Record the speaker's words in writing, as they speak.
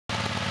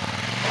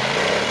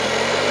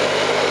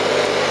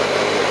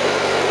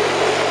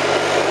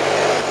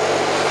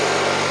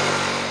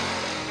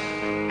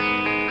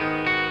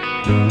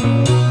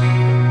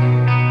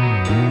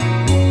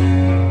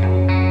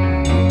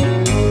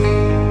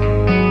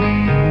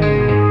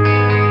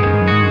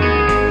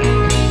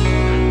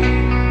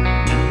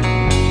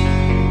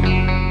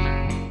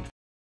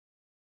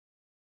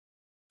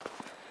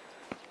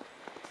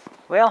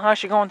Well,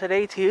 how's you going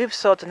today, tubes?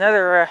 So it's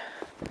another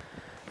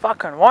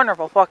fucking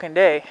wonderful fucking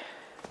day.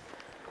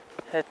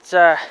 It's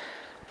well,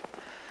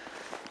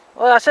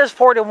 it says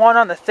 41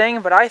 on the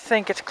thing, but I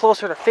think it's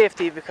closer to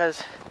 50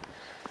 because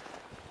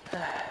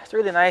it's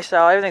really nice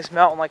out. Everything's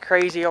melting like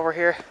crazy over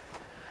here.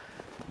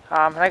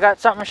 And I got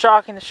something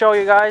shocking to show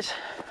you guys.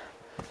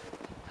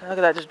 Look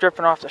at that, just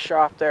dripping off the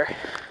shop there.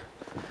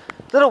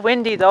 A little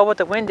windy though, but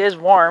the wind is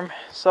warm,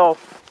 so.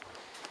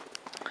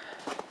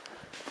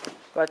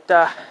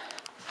 But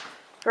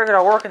figured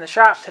I'll work in the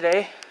shop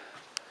today.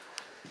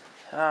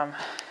 I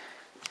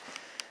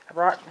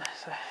got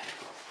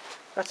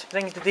some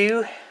things to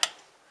do.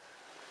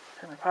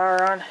 Turn my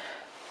power on.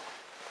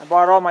 I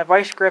bought all my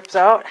vice grips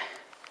out.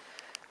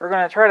 We're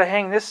gonna try to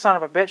hang this son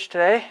of a bitch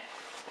today.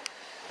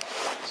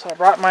 So I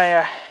brought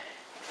my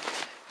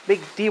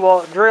big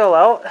D-wall drill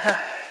out.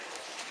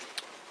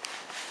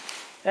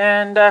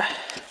 And I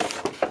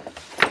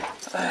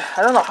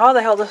don't know how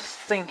the hell this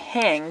thing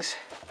hangs,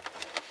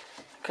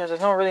 because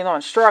there's really no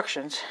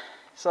instructions.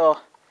 So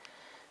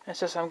it's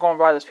just I'm going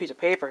by this piece of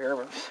paper here.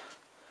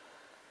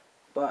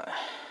 But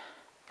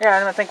yeah,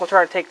 and I think we'll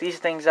try to take these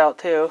things out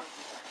too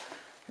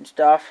and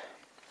stuff.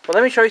 But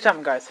let me show you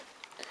something, guys.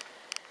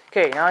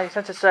 Okay, now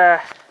since it's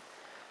well,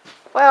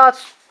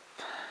 it's,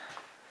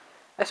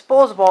 I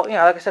suppose about, you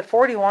know, like I said,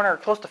 41 or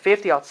close to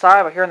 50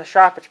 outside, but here in the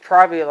shop it's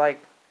probably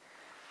like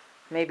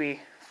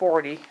maybe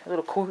 40. A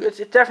little cool. It's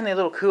definitely a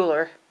little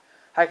cooler.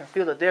 I can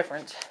feel the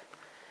difference.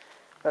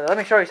 But let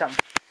me show you something.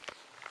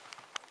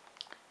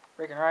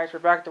 Freaking right, we're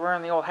back to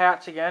wearing the old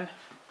hats again.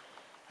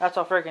 That's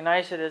how freaking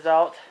nice it is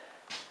out.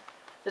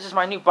 This is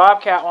my new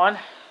Bobcat one,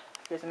 in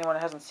case anyone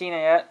hasn't seen it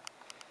yet.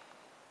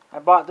 I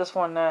bought this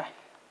one.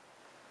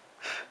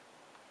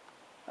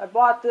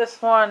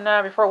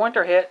 Before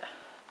winter hit.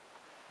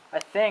 I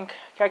think.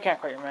 I can't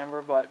quite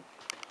remember, but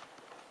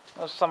it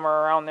was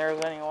somewhere around there,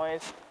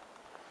 anyways.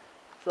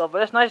 So,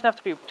 but it's nice enough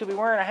to be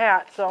wearing a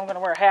hat, so I'm gonna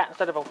wear a hat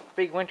instead of a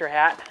big winter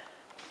hat.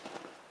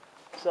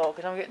 So,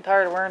 because I'm getting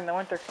tired of wearing the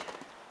winter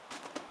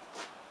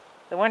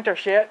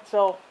shit.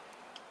 So,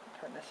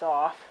 turn this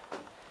off.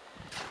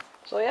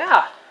 So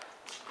yeah.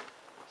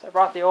 So I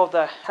brought the old.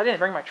 I didn't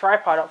bring my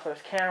tripod up for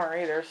this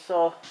camera either.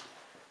 So,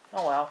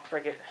 oh well,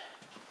 frig it.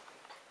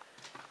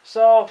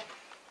 So,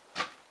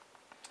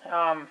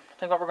 I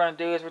think what we're gonna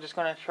do is we're just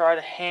gonna try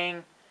to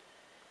hang.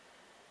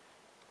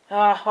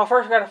 Well,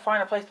 first we gotta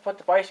find a place to put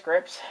the vice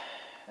grips.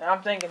 And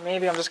I'm thinking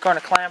maybe I'm just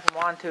gonna clamp them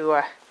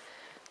onto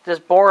this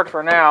board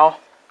for now.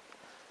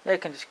 They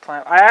can just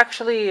clamp. I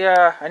actually,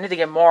 I need to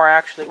get more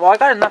actually. Well, I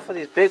got enough of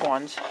these big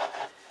ones.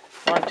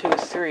 1, 2,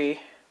 3.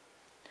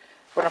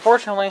 But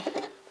unfortunately,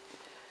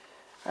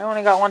 I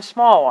only got one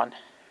small one.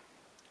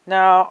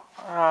 Now,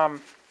 I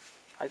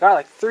got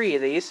like 3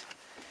 of these.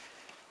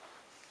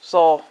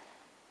 So,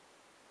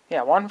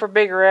 yeah, one for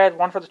Big Red,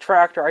 one for the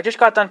tractor. I just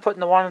got done putting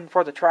the one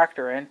for the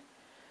tractor in.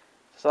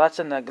 So that's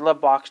in the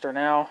glove boxer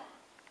now.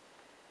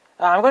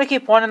 I'm going to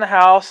keep one in the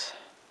house.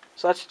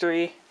 So that's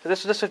 3. So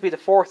this would be the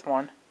 4th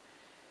one.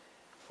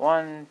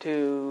 1,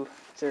 2,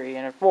 3,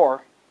 and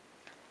 4.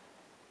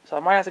 So I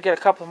might have to get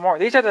a couple more.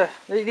 These are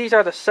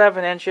the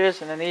 7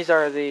 inches, and then these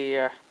are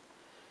the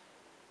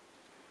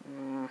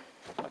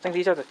I think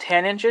these are the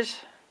 10 inches.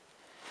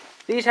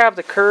 These have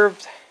the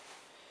curved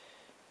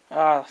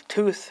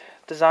tooth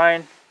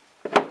design,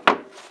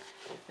 and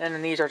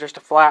then these are just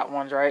the flat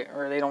ones, right?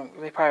 Or they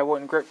probably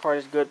wouldn't grip quite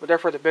as good, but they're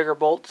for the bigger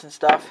bolts and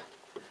stuff.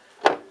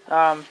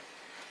 I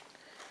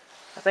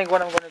think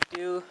what I'm going to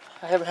do,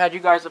 I haven't had you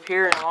guys up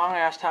here in a long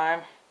ass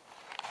time.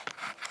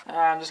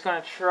 I'm just going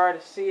to try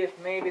to see if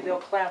maybe they'll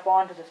clamp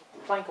onto this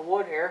plank of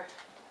wood here.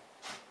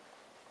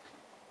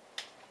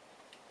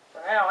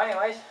 For now,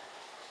 anyways.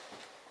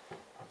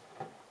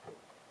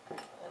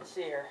 Let's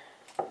see here.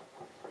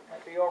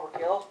 Might be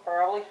overkill,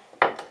 probably.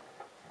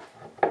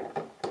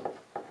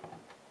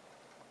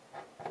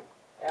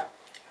 Yeah,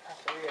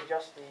 have to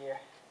readjust the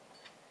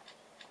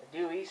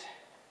dewies,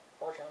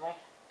 fortunately.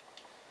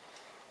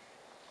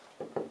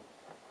 Oh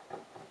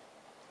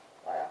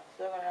yeah,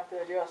 still going to have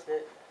to adjust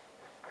it.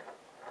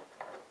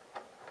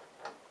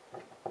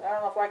 I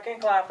don't know if I can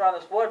clamp it on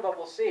this wood, but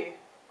we'll see.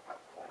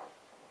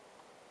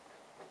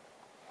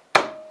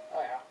 Oh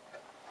yeah.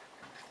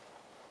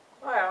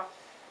 Oh yeah.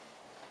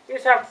 You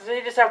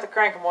just have to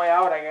crank them way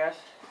out, I guess.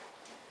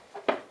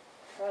 I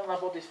don't know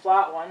about these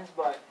flat ones,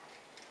 but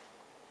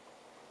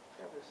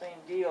they have the same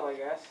deal, I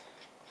guess.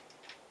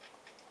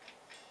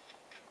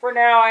 For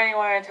now,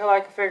 anyway, until I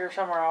can figure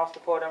somewhere else to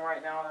put them.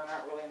 Right now, they're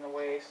not really in the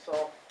way,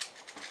 so.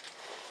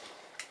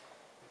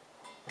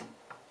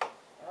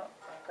 Oh,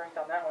 I cranked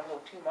on that one a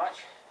little too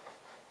much.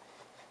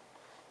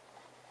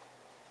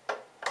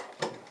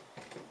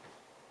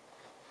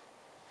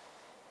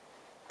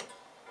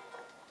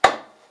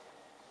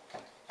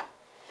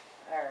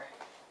 There.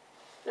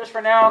 Just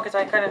for now, because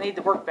I kind of need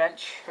the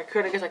workbench. I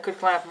guess I could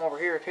clamp them over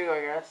here too, I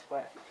guess,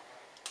 but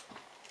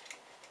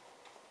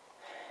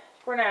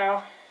for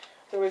now,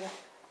 so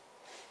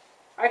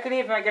I could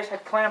even, I guess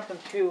I'd clamp them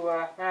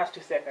to, that's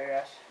too thick, I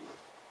guess.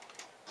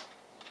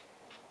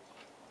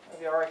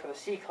 be alright for the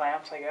C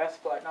clamps, I guess,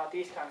 but not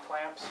these kind of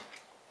clamps.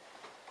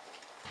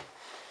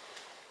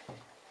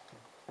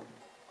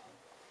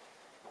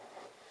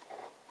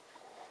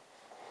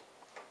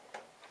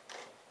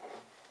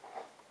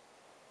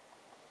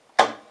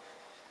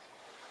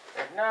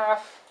 Good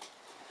enough.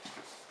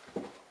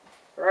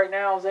 For right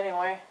now,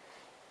 anyway.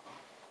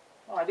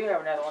 Oh, I do have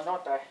another one,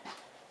 don't I? I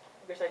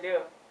guess I do.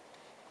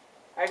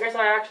 I guess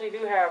I actually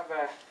do have,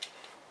 I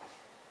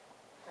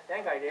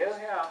think I do,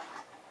 yeah.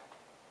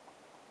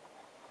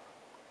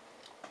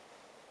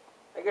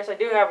 I guess I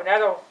do have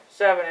another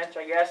 7-inch,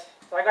 I guess.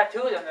 So I got two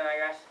of them then, I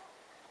guess.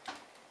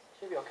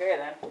 Should be okay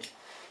then.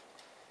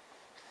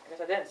 I guess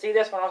I didn't see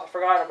this one, I also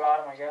forgot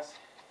about them, I guess.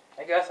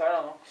 I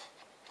don't know.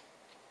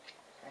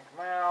 Crank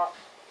them out.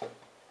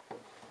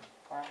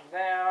 Clamp them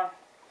down.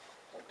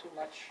 Not too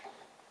much.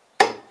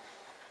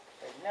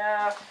 Good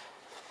enough.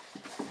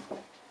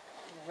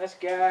 And this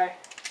guy.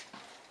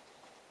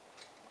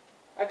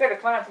 I could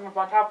have clamped him up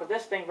on top of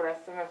this thing, but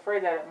I'm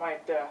afraid that it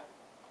might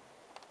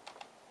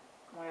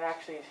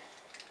actually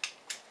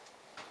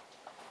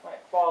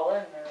fall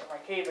in there. It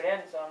might cave it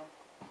in some.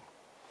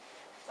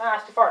 Ah,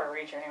 it's too far to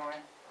reach anyway.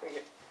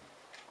 Forget.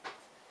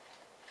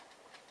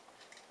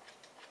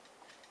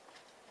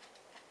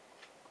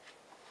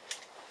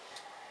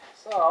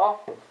 So,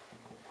 how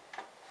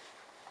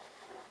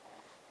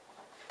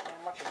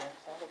much of it?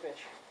 Son of a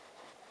bitch.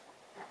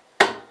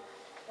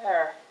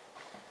 There.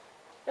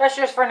 That's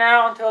just for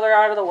now until they're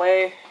out of the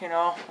way, you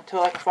know,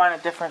 until I can find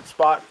a different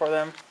spot for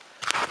them.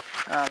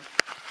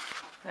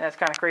 And it's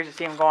kind of crazy to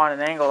see them go on an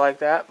angle like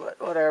that, but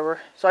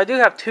whatever. So I do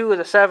have two of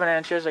the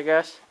 7-inches, I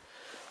guess.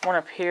 One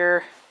up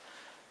here,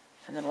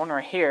 and then one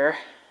right here.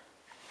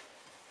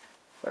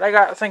 But I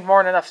got, I think,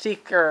 more than enough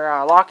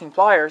locking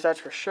pliers, that's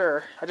for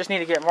sure. I just need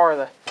to get more of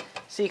the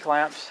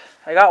C-clamps.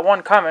 I got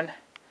one coming,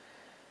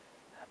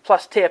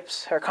 plus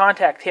tips, or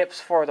contact tips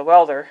for the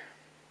welder.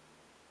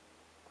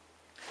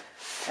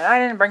 And I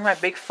didn't bring my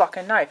big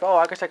fucking knife. Oh,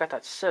 I guess I got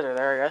that scissor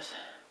there, I guess.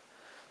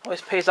 Always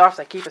pays off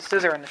to keep a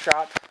scissor in the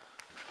shop.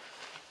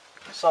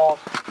 So,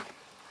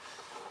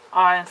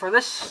 and for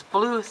this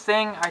blue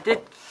thing, I did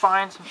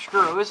find some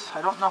screws.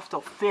 I don't know if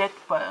they'll fit,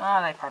 but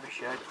they probably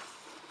should.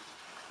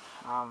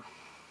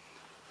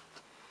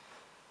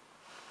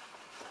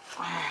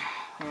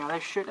 Yeah, they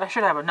should. I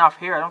should have enough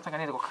here. I don't think I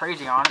need to go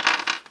crazy on it.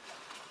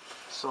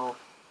 So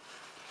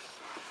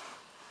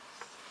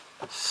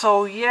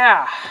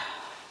yeah.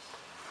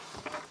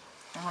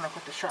 I'm gonna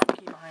put the shop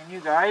key behind you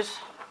guys.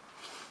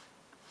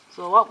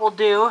 So what we'll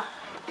do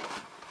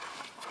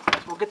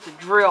is we'll get the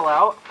drill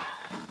out.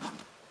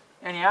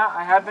 And yeah,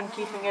 I have been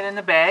keeping it in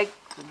the bag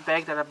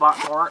that I bought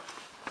for it.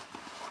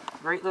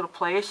 Great little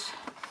place.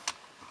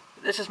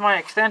 This is my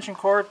extension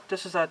cord.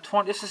 This is a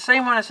 20. It's the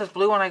same one as this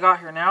blue one I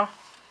got here now.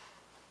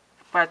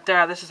 But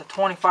this is a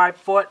 25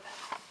 foot.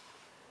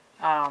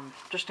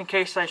 Just in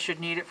case I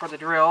should need it for the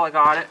drill, I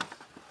got it.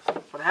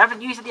 But I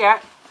haven't used it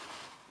yet.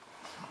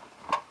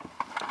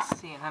 Let's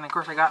see, and then of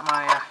course I got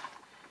my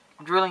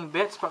drilling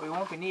bits, but we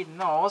won't be needing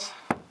those.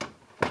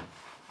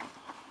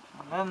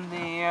 And then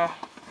the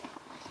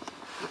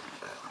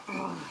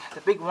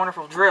big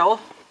wonderful drill.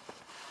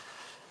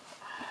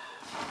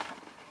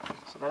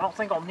 So I don't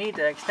think I'll need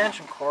the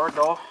extension cord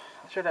though.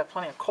 I should have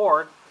plenty of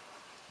cord.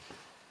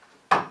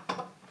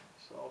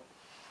 So,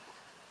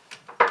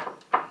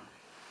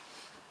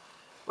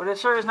 but it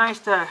sure is nice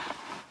to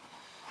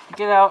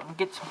get out and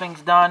get some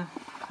things done.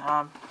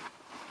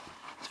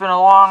 It's been a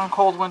long,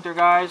 cold winter,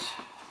 guys,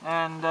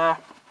 and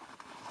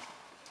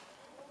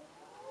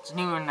it's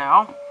noon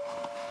now.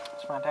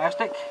 It's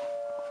fantastic.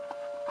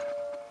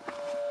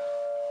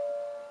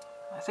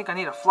 I think I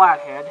need a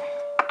flathead.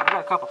 I got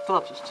a couple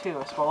Phillips's too,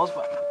 I suppose,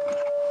 but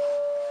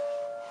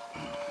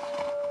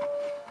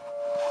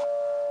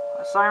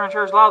that siren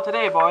sure is loud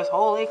today, boys.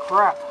 Holy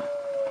crap.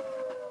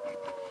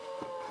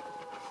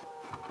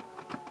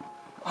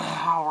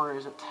 Where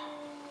is it?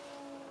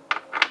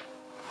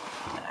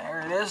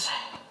 There it is.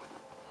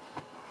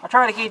 I'll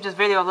try to keep this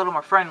video a little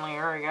more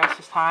friendlier, I guess,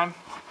 this time.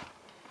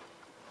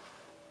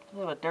 A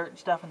little dirt and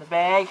stuff in the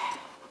bag.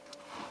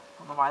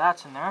 Don't know why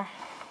that's in there.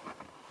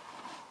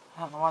 I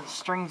don't know why the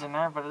string's in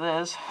there, but it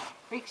is.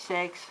 Freak's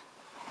sakes.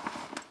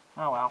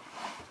 Oh well.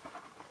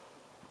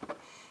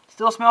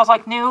 Still smells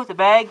like new, the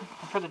bag.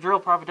 I'm sure the drill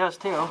probably does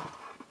too.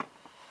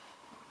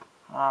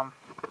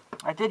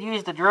 I did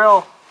use the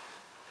drill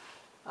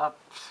a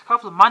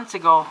couple of months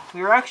ago.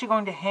 We were actually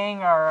going to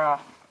hang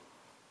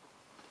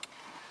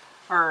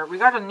we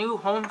got a new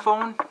home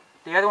phone.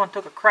 The other one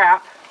took a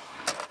crap.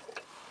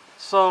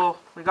 So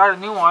we got a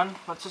new one.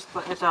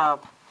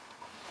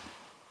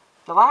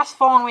 The last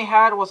phone we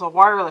had was a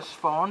wireless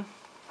phone,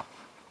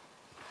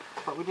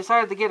 but we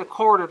decided to get a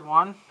corded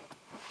one.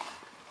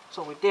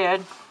 So we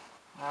did.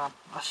 A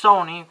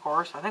Sony, of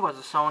course. I think it was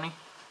a Sony.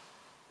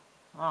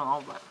 I don't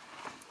know, but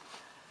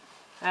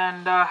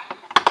and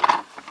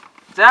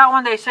that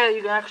one they said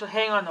you can actually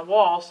hang on the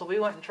wall. So we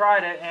went and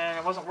tried it, and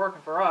it wasn't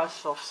working for us.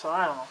 So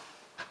I don't know.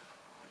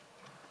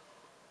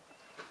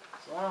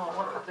 I don't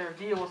know what their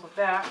deal was with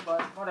that,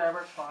 but whatever,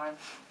 it's fine.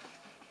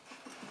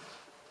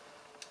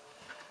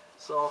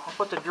 So I'll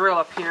put the drill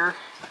up here.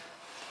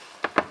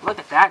 Look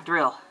at that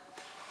drill.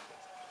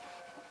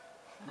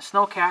 And the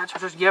snowcats are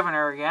just giving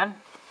her again.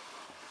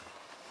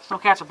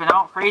 Snowcats have been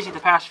out crazy the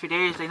past few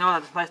days. They know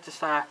that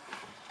this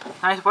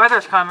nice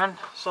weather's coming,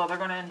 so they're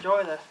going to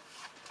enjoy the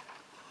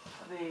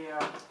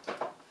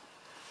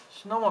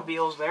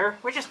snowmobiles there,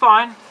 which is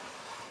fine.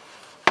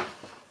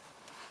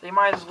 They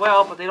might as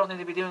well, but they don't need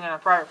to be doing it on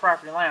private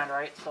property land,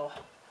 right? So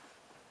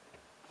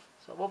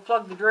we'll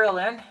plug the drill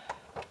in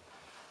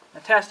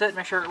and test it,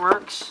 make sure it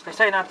works. They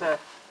say not to,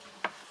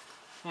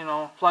 you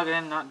know, plug it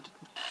in, not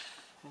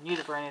use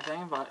it for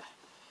anything, but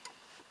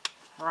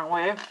wrong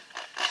way.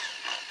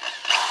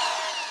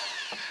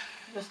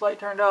 This light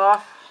turned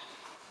off.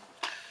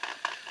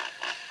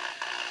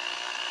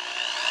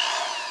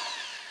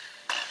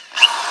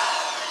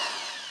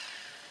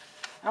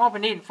 I won't be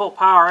needing full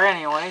power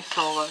anyway,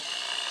 so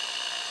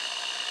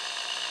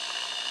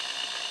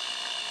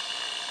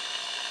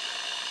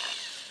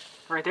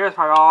right there is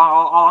probably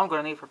all I'm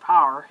going to need for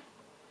power.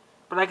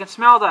 But I can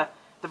smell the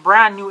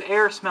brand new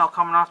air smell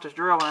coming off this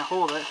drill when I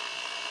hold it.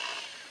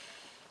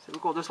 So we'll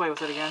go this way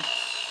with it again.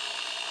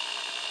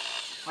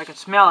 I can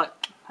smell it.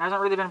 It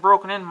hasn't really been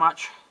broken in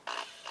much.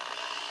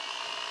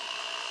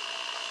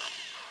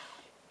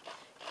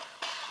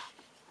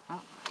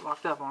 Oh,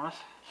 locked up on us.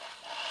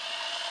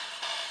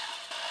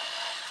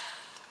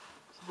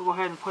 So we'll go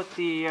ahead and put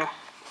the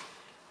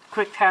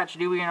quick attach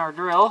Dewey in our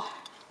drill.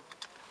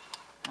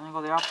 And then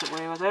go the opposite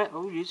way with it.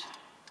 Oh, jeez.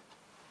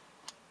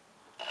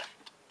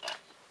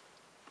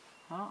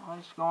 Oh,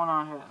 what's going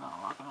on here? No,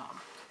 locking up.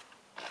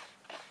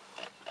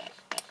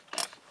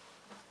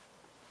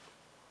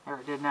 There,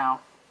 it did now.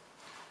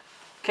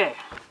 Okay,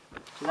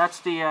 so that's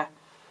the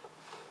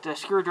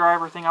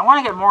screwdriver thing. I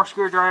want to get more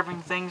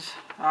screwdriving things.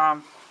 I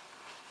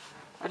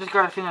just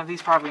got a feeling that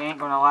these probably ain't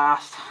going to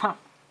last.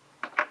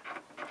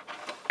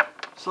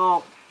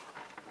 So,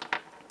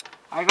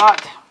 I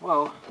got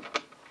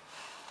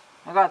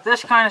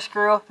this kind of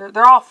screw.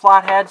 They're all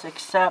flatheads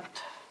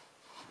except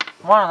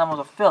one of them was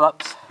a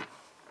Phillips.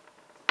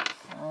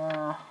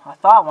 I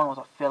thought one was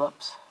a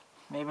Phillips.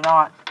 Maybe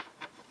not.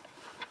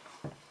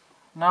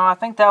 No, I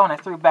think that one I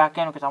threw back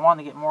in because I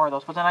wanted to get more of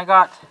those. But then I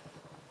got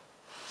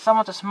some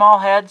with the small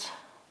heads,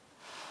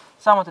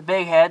 some with the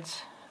big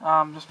heads,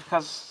 just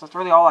because that's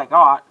really all I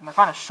got. And they're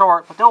kind of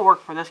short, but they'll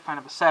work for this kind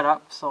of a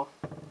setup. So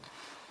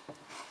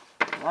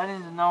I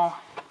need to know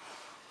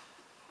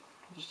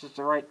this is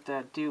the right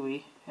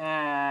Dewey.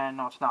 And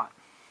no, it's not.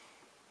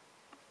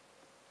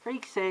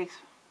 Freak sakes.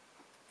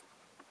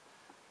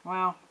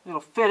 Well,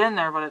 it'll fit in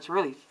there, but it's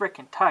really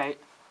freaking tight.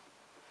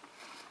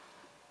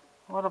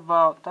 What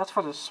about, that's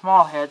for the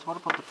small heads, what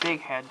about the big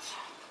heads?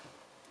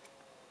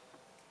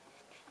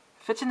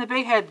 Fits in the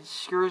big head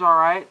screws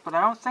alright, but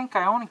I don't think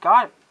I only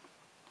got it.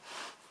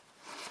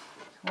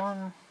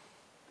 1,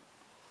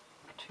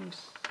 2,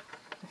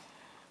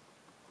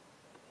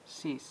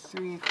 see,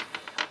 3.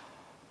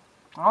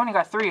 I only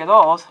got 3 of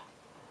those.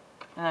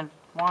 And then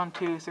 1,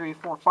 2, 3,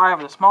 4, 5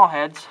 of the small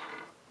heads.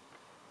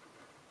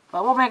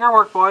 But we'll make her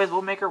work, boys.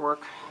 We'll make her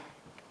work.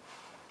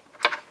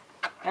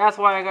 That's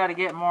why I got to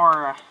get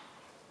more.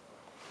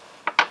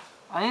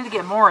 I need to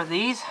get more of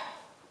these,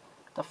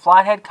 the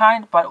flathead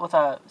kind, but with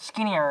a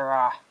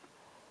skinnier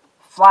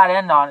flat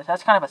end on it.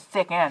 That's kind of a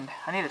thick end.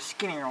 I need a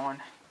skinnier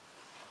one.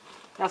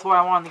 That's why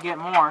I wanted to get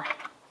more.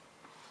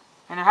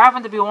 And there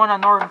happened to be one on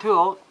Northern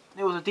Tool.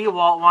 It was a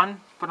DeWalt one,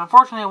 but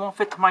unfortunately it won't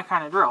fit to my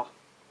kind of drill.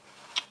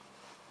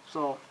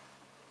 So,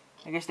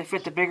 I guess they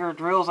fit the bigger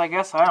drills, I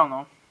guess. I don't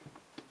know.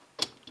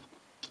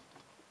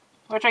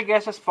 Which I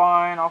guess is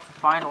fine. I'll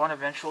find one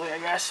eventually, I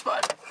guess.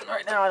 But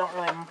right now I don't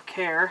really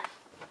care.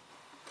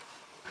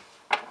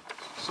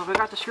 So we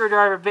got the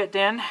screwdriver bit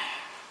in.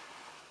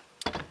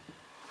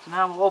 So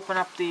now we'll open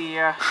up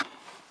the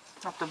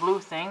blue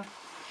thing.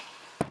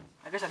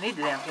 I guess I need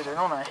the damn scissors,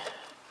 don't I?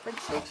 For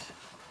sakes.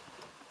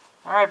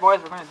 Alright boys,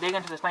 we're going to dig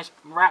into this nice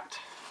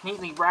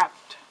neatly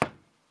wrapped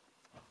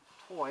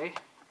toy.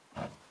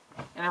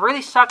 And it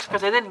really sucks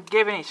because they didn't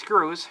give any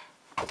screws.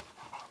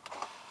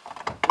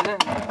 They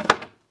didn't.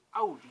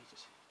 Oh,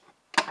 Jesus.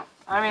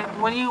 I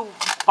mean, when you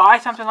buy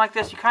something like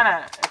this, you kind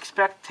of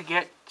expect to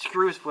get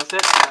screws with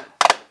it, but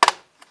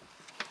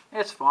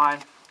it's fine.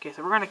 Okay,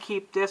 so we're going to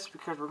keep this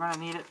because we're going to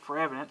need it for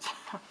evidence.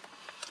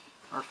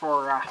 Or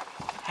for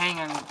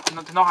hanging,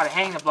 to know how to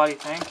hang the bloody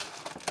thing.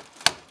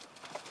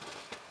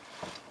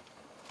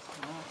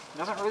 It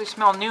doesn't really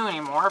smell new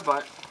anymore,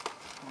 but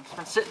it's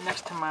been sitting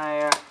next to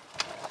my,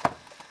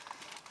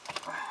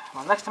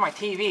 well, next to my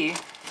TV,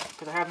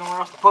 because I have nowhere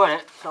else to put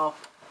it, so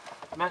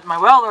my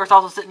welder is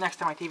also sitting next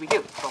to my TV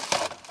too,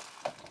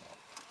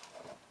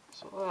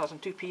 so that's in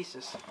 2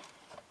 pieces.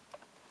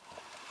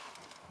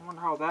 I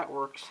wonder how that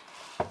works.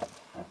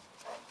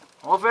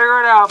 We'll figure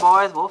it out,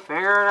 boys, we'll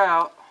figure it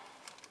out.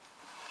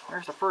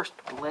 There's the first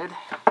lid,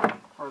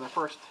 or the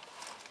first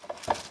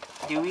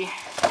Dewey.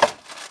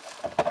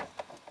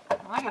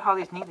 I like how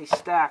these neatly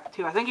stack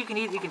too. I think you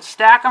can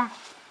stack them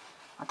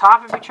on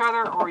top of each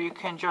other, or you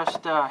can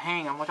just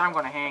hang them, which I'm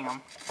going to hang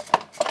them.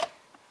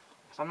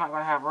 Because I'm not going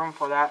to have room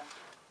for that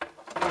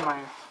in my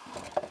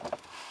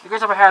I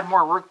guess if I had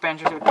more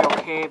workbenches it would be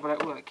okay, but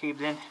it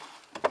caved in.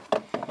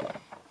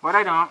 But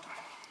I don't.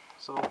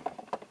 So,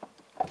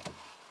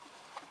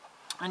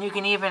 and you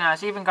can even,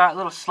 it's even got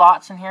little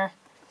slots in here.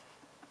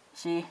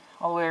 See,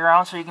 all the way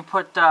around, so you can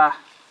put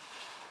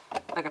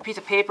like a piece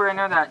of paper in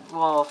there that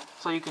will,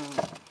 so you can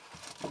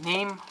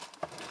name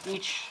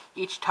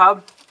each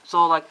tub.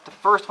 So like the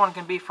first one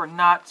can be for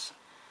nuts,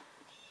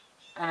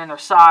 and then their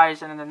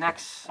size, and then the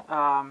next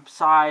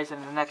size,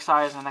 and the next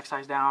size, and the next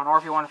size down. Or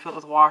if you want to fill it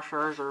with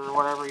washers or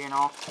whatever, you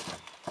know.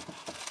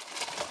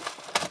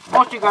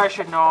 Most of you guys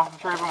should know. I'm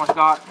sure everyone's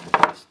got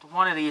at least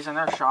one of these in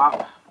their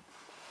shop.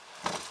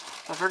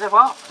 So I figured,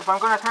 well, if I'm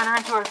going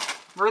to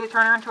really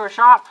turn her into a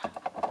shop,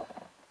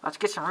 let's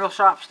get some real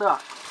shop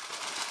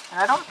stuff.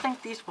 And I don't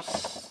think these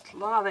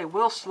will, they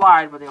will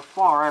slide, but they'll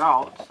fall right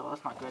out, so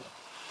that's not good.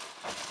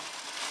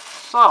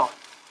 So,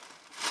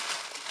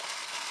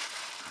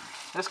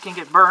 this can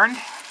get burned.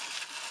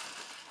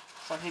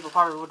 Some people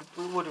probably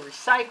would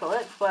recycle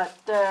it, but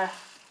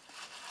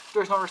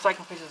there's no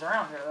recycling places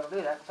around here that'll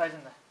do that, besides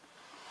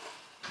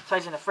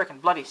in the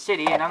frickin' bloody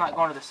city, and I'm not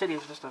going to the city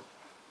just to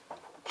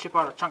chip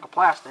out a chunk of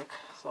plastic.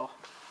 So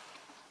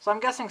I'm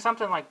guessing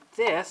something like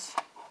this,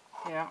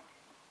 yeah,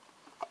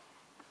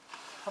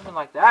 something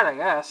like that, I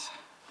guess.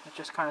 It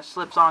just kind of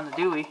slips on the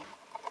dewey,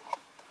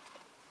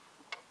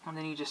 and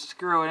then you just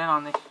screw it in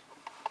on the.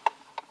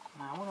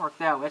 No, it won't work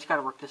that way. It's got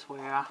to work this way,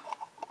 yeah.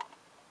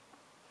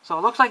 So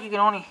it looks like you can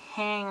only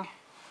hang,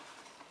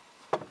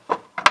 I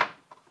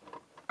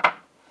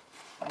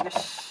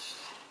guess,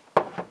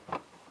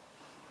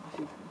 if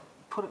you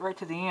put it right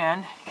to the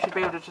end, you should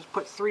be able to just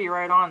put 3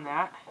 right on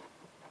that.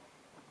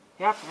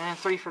 Yep, and then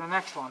 3 for the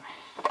next one.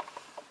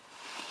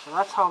 So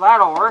that's how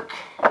that'll work.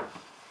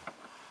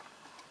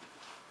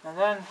 And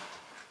then,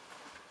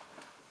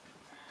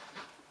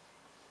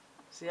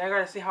 see, I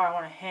gotta see how I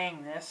want to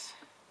hang this.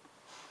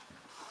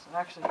 So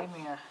actually give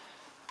me a,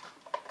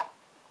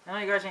 I know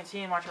you guys ain't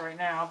seeing much right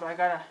now, but I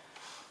gotta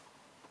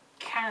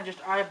kind of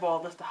just eyeball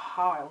this to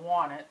how I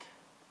want it.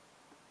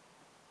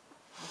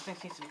 This thing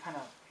seems to be kind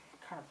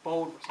of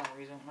bowed for some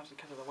reason, mostly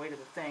because of the weight of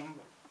the thing.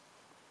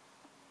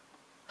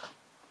 But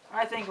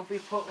I think if we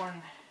put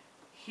one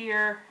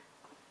here,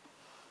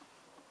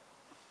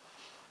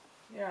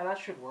 yeah, that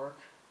should work.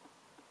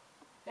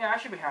 Yeah, I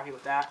should be happy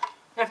with that.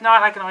 If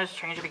not, I can always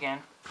change it again.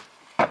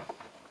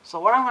 So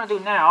what I'm going to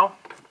do now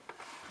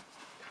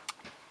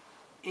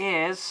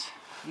is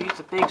use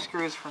the big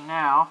screws for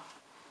now.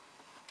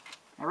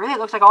 And really, it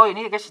looks like all you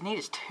need, I guess you need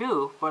is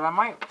 2, but I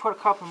might put a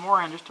couple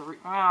more in just to, well,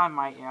 I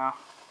might, yeah.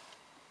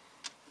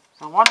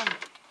 So one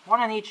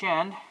on each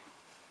end.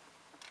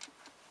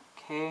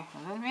 Okay,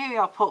 and then maybe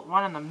I'll put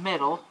one in the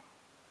middle,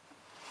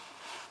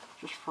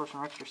 just for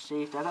some extra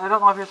safety. I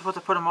don't know if you're supposed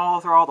to put them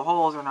all through all the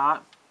holes or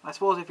not. I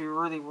suppose if you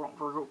really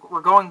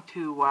were going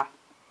to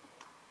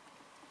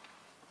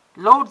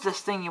load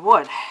this thing, you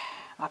would.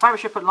 I probably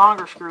should put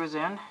longer screws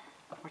in,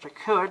 which I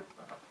could.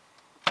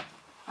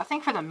 I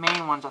think for the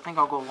main ones, I think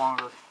I'll go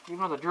longer,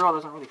 even though the drill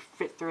doesn't really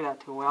fit through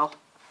that too well.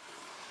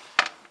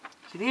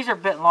 See, these are a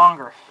bit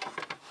longer.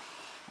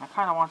 I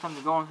kind of want them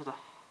to go into the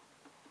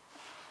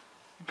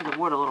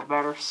wood a little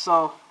better,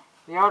 so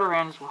the outer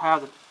ends will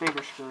have the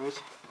bigger screws.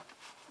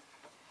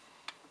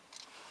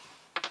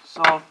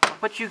 So I'll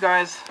put you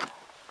guys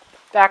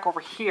back over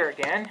here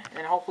again,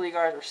 and hopefully you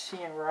guys are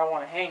seeing where I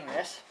want to hang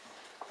this.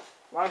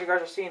 As long as you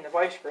guys are seeing the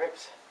vice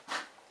grips.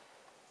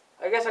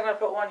 I guess I'm going to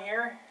put one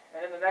here,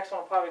 and then the next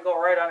one will probably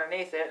go right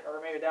underneath it,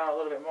 or maybe down a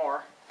little bit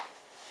more.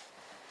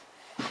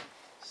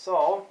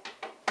 So,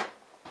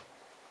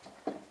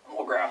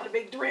 we'll grab the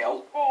big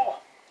drill. Oh!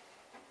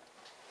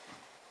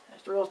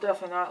 This drill's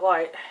definitely not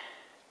light.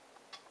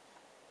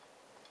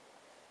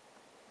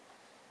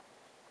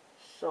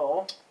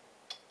 So,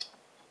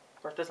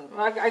 of course, doesn't.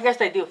 I guess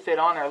they do fit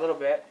on there a little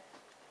bit.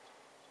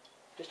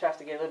 Just have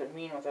to get a little bit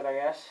mean with it, I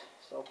guess.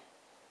 So,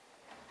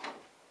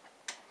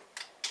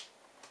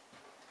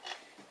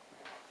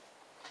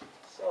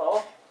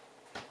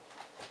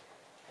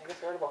 I guess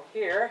right about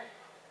here.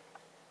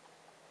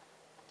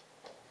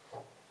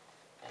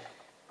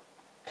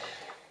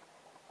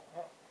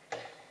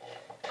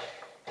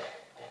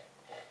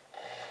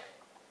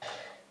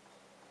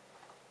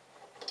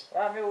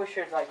 Well, maybe we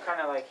should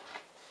kind of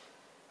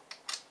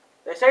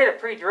they say to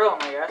pre-drill them,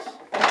 I guess.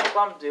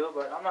 Some do,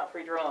 but I'm not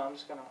pre-drilling. I'm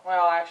just gonna.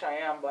 Well, actually, I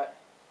am, but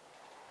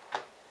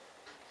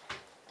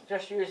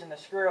just using the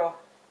screw.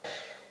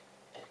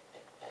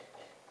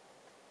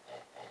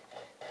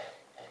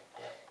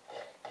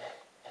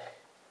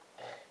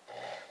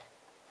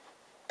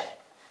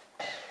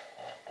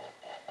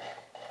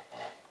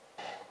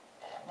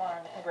 Come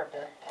on, I can grip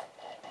there.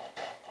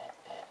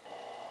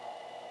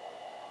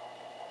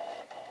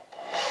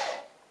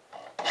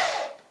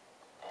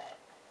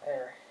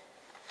 There.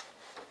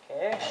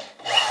 Okay.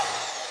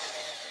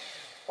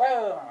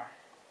 Whoa!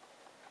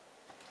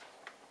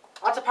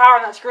 Lots of power,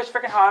 and that screw's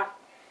freaking hot.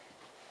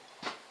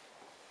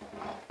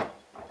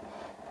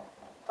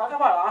 Talk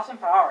about awesome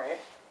power, eh?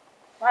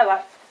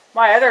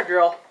 My other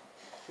drill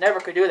never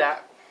could do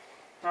that.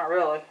 Not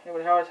really. It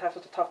would always have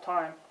such a tough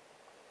time.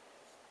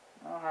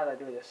 Oh, how did I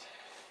do this?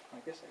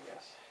 Like this, I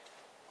guess.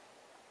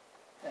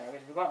 Yeah,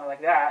 because if you want it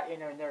like that, you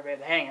never be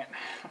able to hang it.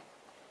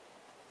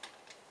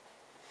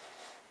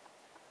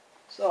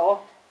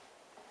 So,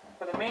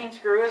 for the main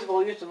screws,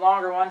 we'll use the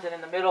longer ones, and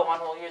in the middle one,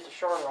 we'll use the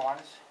shorter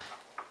ones.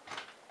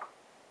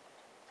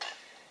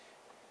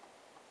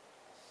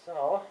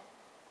 So,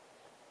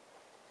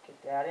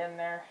 get that in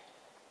there.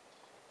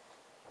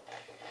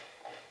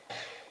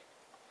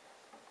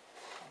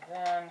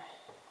 And then,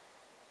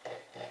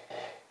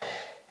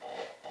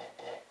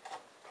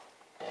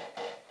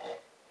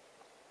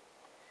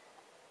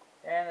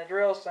 and the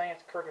drill's saying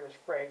it's crooked as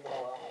frig, but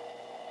oh well.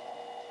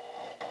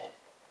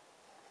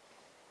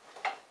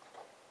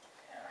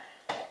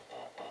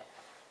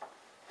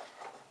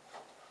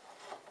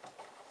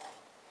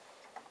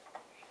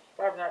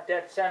 Probably not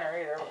dead center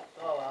either, but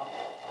oh well.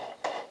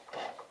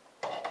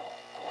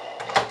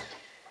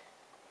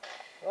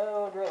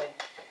 Oh, really?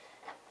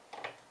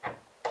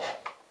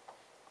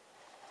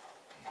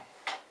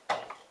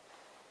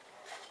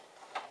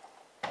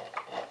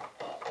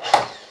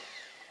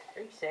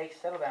 For Pete's sake,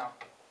 settle down.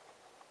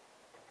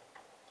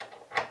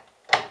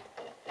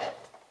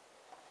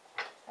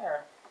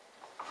 There.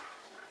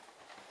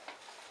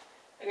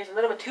 I guess a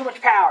little bit too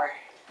much power.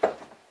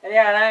 And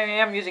yeah, and I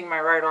am using my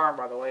right arm,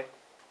 by the way.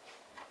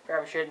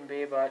 Probably shouldn't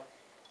be, but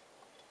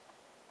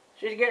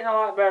she's getting a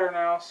lot better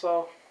now,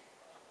 so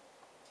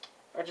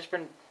I've just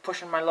been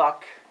pushing my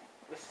luck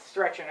with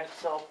stretching it,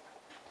 so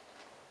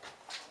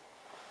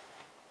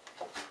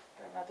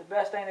not the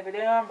best thing to be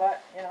doing,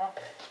 but you know.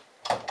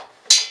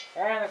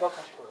 And there goes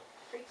my screw.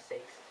 For Pete's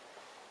sakes.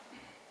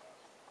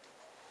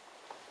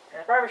 And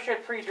I probably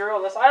should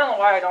pre-drill this. I don't know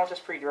why I don't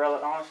just pre-drill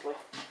it, honestly.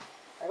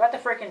 I got the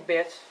freaking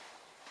bits,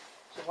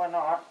 so why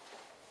not?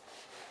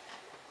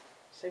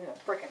 Saving the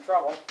freaking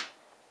trouble.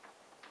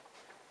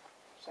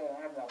 So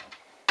I have that one.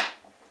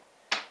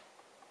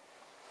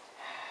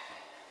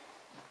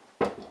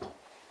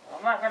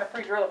 I'm not going to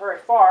pre-drill it very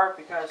far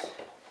because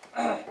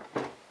you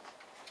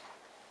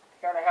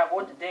gotta have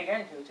wood to dig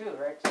into too,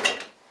 right?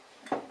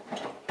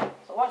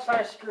 So what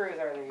size screws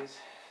are these?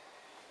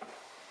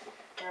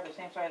 They're the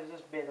same size as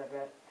this bit, I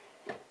bet.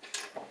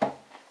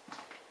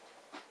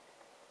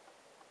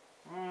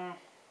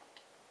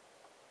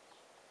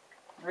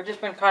 I've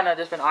just been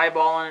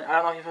eyeballing it. I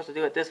don't know if you're supposed to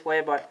do it this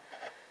way, but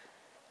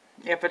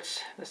if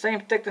it's the same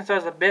thickness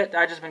as the bit,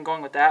 I've just been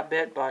going with that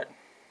bit, but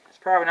it's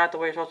probably not the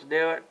way you're supposed to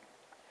do it.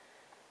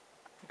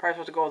 You're probably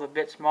supposed to go with a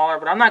bit smaller,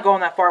 but I'm not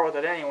going that far with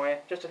it anyway.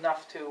 Just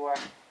enough to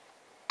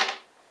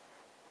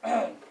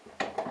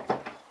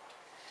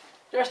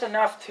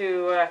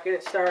get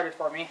it started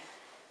for me.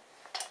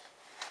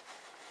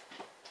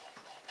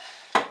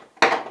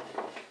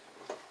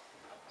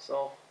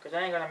 So, because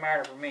that ain't gonna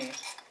matter for me.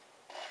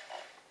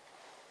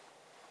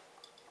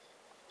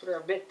 Put our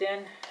bit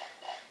in.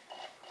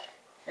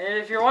 And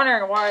if you're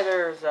wondering why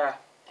if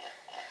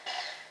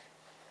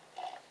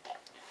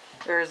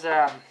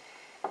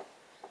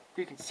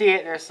you can see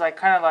it, there's like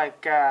kind of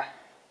like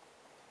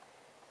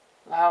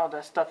how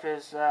the stuff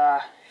is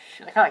kind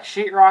of like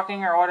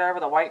sheetrocking or whatever,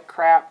 the white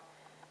crap.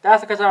 That's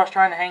because I was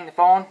trying to hang the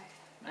phone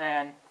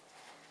and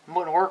it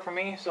wouldn't work for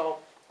me. So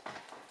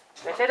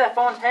they say that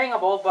phone's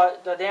hangable,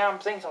 but the damn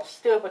thing's so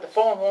stupid. The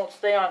phone won't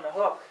stay on the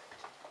hook.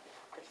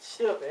 It's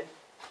stupid.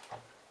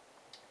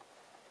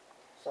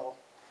 So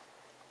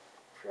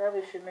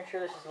probably should make sure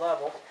this is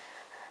level.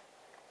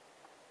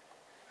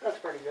 Looks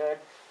pretty good.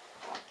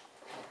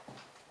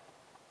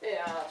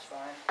 Yeah, that's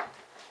fine.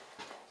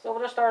 So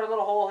we'll just start a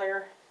little hole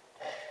here.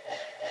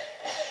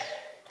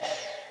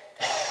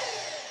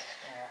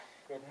 Yeah,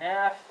 good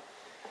enough.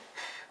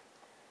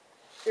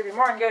 Should be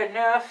more than good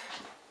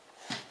enough.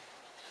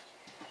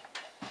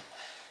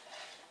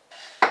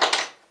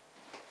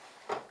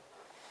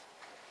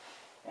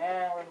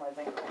 And where's my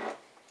thing?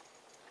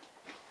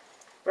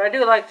 But I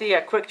do like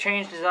the quick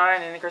change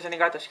design, and of course then you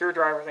got the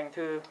screwdriver thing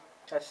too.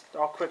 That's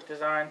all quick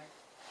design.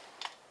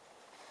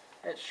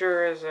 It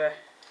sure is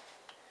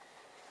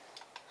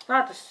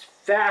not the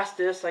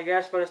fastest, I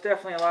guess, but it's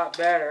definitely a lot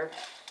better.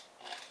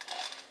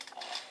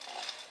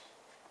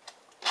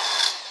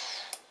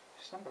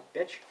 Son of a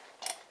bitch.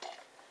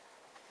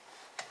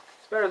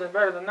 It's better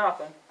than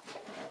nothing.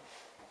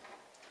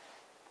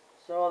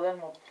 So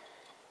then we'll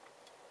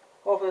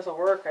hopefully this will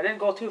work. I didn't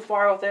go too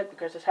far with it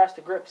because this has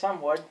to grip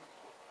some wood.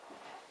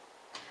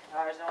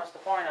 I just know what's the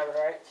point of it,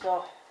 right?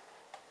 So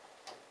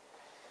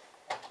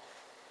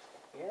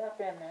get up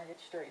in there, get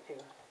straight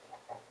too.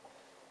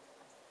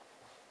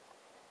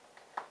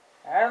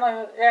 I don't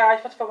know. Yeah, I'm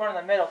supposed to put one in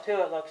the middle too.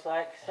 It looks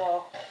like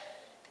so.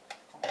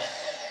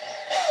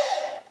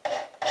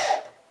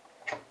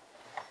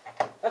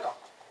 Let go.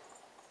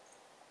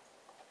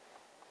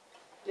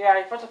 Yeah,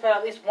 you're supposed to put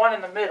at least one in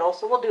the middle,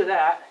 so we'll do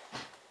that.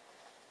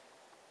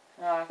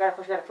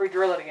 First got to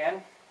pre-drill it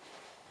again.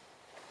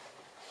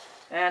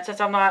 And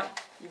since I'm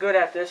not good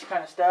at this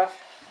kind of stuff,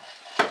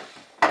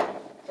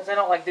 since I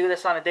don't like do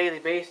this on a daily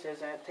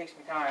basis, and it takes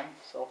me time,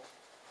 so.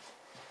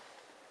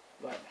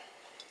 But.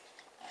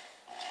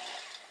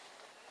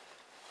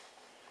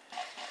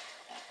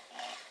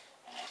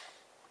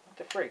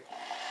 the freak?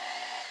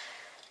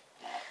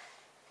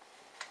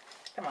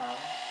 Come on.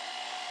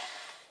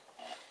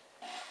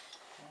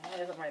 Why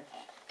isn't my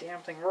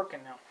damn thing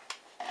working now?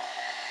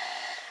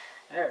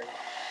 There we go.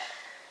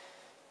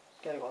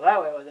 Gotta go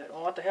that way with it.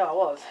 Well, what the hell it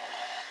was?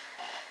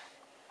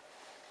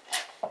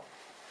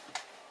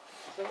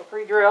 So a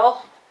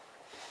pre-drill.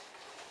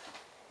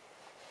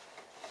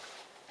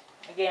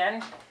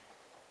 Again.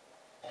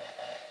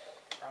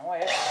 Wrong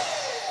way.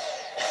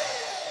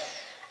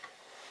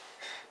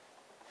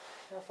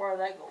 How far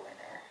did that go in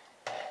there?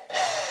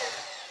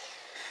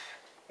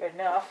 Good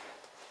enough.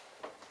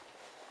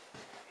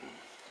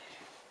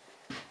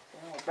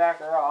 Then we'll back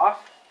her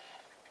off.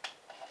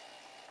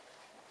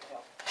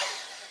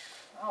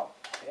 Oh,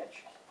 bitch.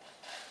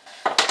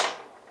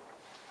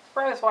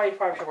 Probably that's why you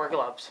probably should wear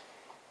gloves.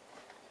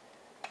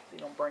 So you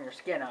don't burn your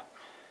skin up.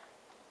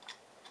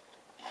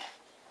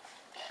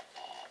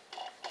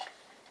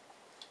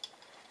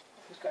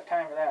 Who's got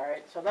time for that,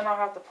 right? So then I'll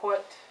have to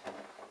put... I'm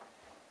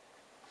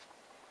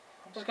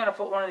just going to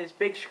put one of these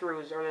big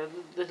screws, or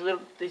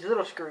these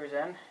little screws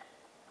in.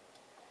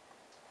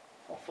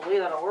 Hopefully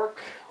that'll work.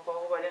 Although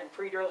I hope I didn't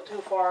pre-drill it too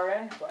far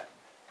in, but...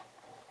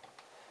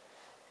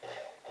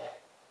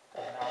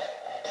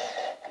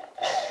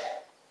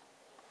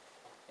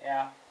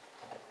 Yeah.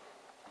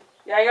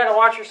 Yeah, you gotta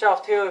watch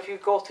yourself too. If you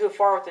go too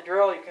far with the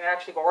drill, you can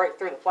actually go right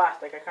through the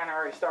plastic. I kind of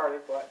already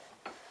started, but...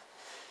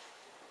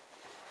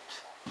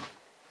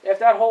 If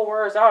that hole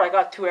wears out, I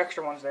got 2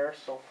 extra ones there,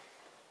 so...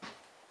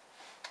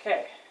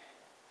 Okay.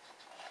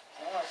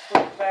 I'm gonna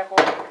switch it back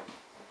over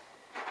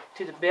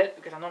to the bit,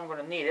 because I know I'm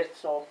gonna need it,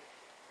 so...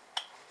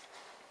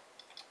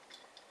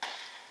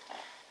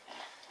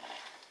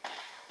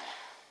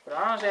 But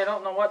honestly, I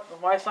don't know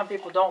why some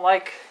people don't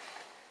like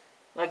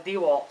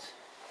DeWalt's.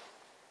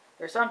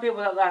 There's some people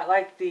that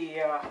like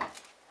the,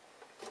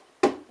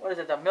 what is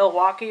it, the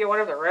Milwaukee or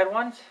whatever, the red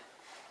ones.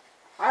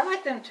 I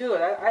like them too. You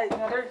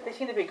know, they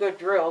seem to be good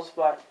drills,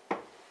 but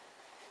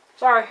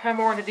sorry, I'm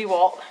more into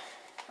DeWalt.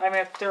 I mean,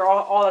 if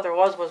all that there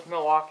was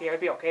Milwaukee, I'd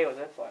be okay with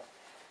it, but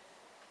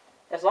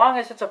as long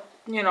as it's a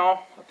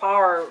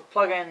power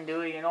plug-in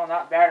duty,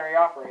 not battery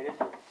operated.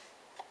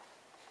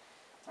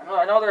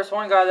 I know there's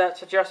one guy that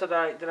suggested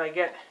that I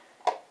get.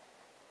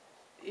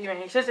 Even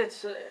he says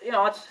it's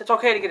it's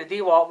okay to get a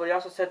DeWalt, but he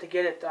also said to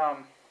get it.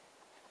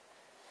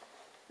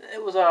 It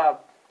was a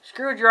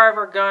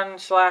screwdriver gun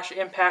 /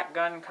 impact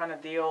gun kind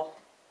of deal.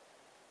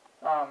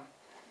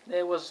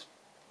 It was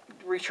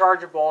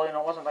rechargeable. It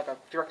wasn't like a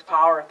direct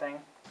power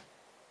thing.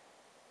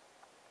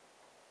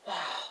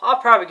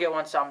 I'll probably get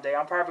one someday.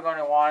 I'm probably going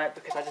to want it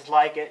because I just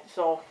like it.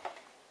 So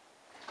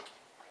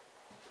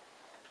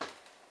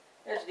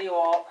it's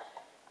DeWalt.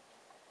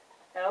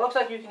 And it looks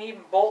like you can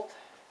even bolt,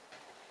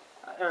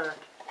 or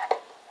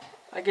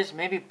I guess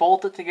maybe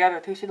bolt it together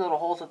too. See the little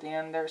holes at the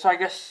end there? So I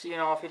guess,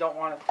 if you don't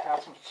want to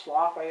have some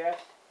slop, I guess.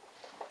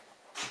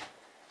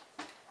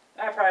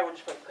 I probably would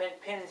just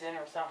put pins in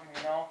or something,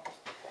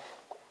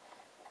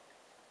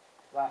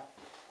 But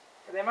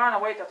for the amount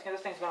of weight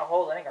this thing's going to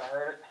hold, it ain't going to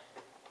hurt it.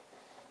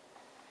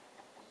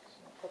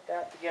 So put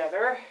that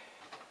together.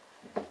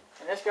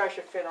 And this guy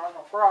should fit on,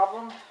 no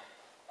problem.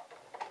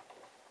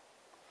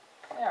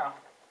 Yeah.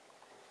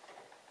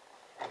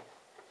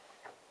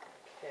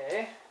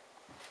 Okay,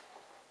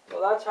 so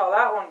that's how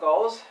that one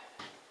goes.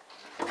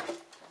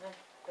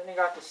 Then you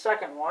got the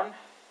second one,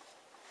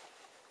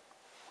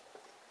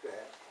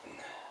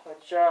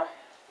 which I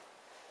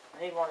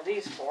need one of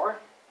these for.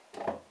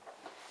 Let's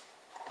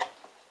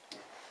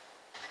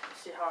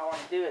see how I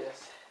want to do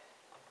this.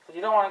 But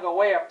you don't want to go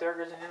way up there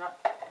because you're not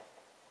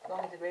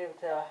going to be able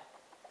to.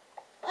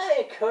 Well,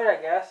 you could, I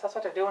guess. That's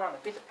what they're doing on the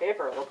piece of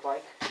paper. It looked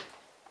like.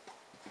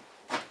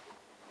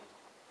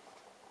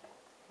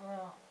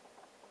 Well.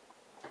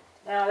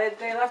 Now,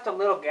 they left a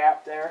little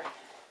gap there.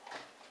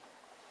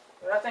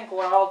 But I think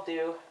what I'll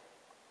do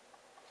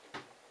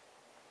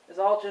is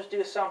I'll just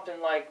do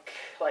something like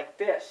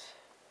this.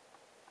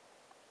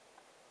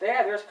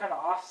 There's kind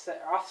of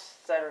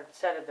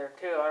offsetted there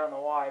too. I don't know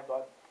why,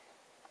 but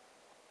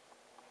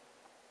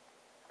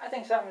I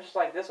think something just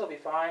like this will be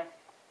fine.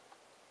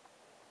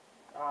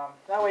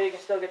 That way you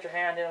can still get your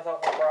hand in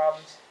without no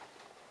problems.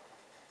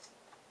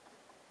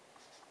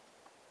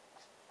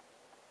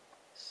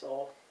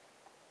 So...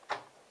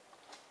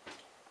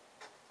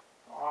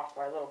 off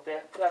by a little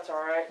bit, but that's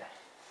alright.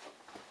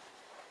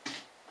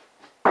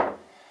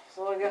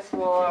 So I guess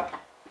we'll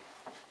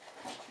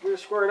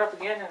square it up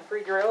again and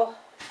pre-drill.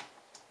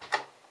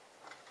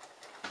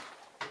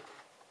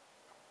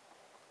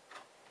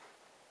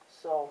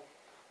 So,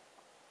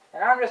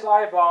 and I'm just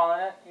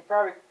eyeballing it.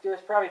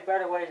 There's probably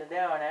better ways of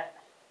doing it.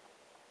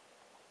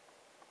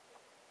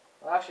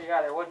 Well, actually,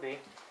 yeah, there would be.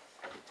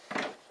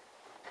 If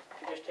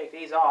you just take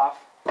these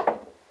off,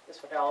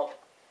 this would help.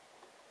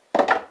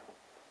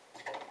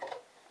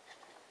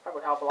 That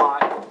would help a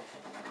lot.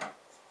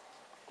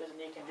 Because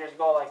then you can just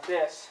go like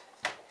this.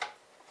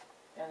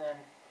 And then,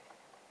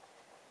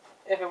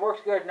 if it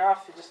works good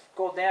enough, you just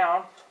go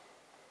down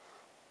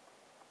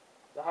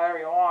the higher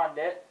you want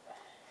it.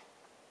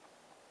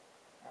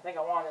 I think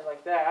I want it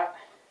like that.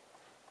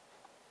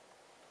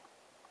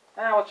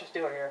 Let's just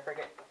do it here.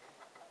 Forget.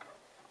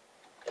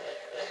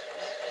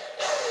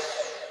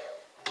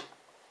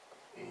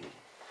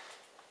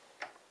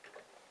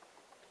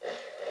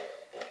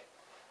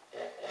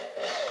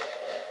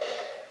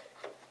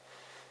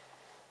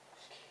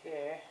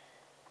 Okay.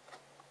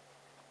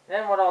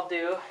 Then what I'll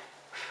do,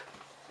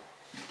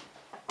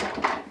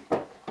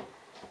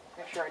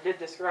 make sure I did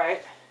this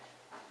right.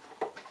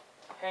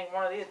 Hang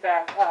one of these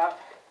back up,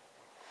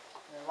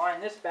 and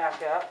line this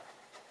back up.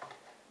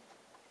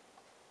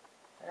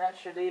 And that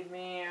should leave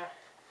me,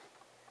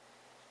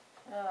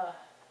 I'll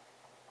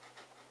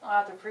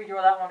have to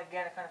pre-drill that one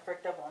again. I kind of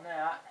fricked up on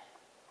that.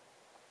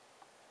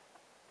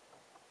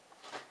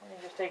 Let me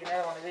just take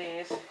another one of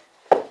these.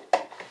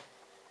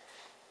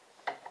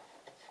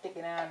 Stick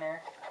it down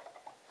there.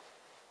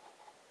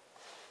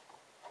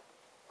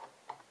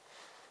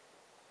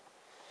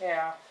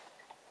 Yeah.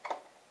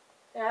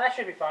 Yeah, that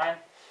should be fine.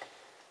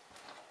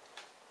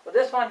 But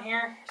this one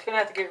here, it's going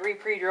to have to get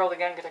pre-drilled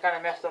again because I kind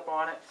of messed up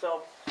on it.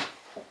 So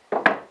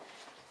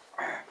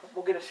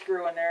we'll get a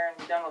screw in there and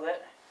be done with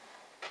it.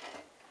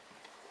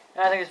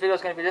 And I think this video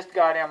is going to be this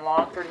goddamn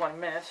long, 31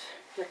 minutes.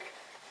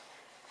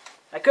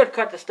 I could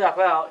cut the stuff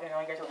out, you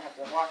know, you guys don't have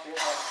to watch it.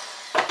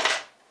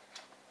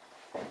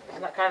 But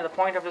isn't that kind of the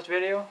point of this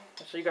video?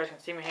 Just so you guys can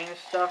see me hang this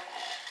stuff.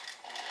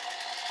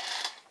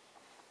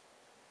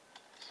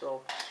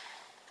 So,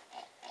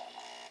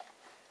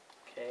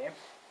 okay.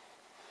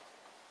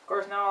 Of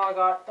course, now I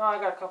got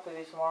a couple of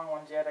these long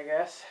ones yet, I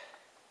guess.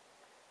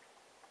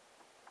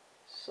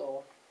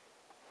 So,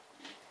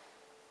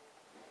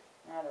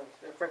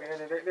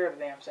 they're the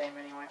damn same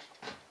anyway.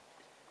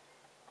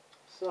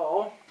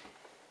 So,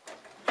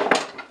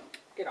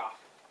 get off.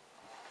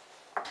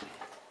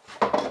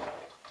 Grab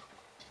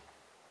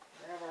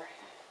our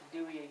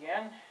Dewey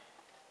again.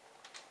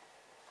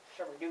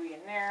 Shove our Dewey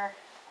in there.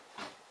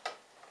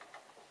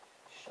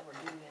 Shove our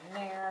Dewey in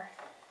there.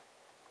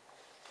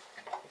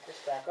 Take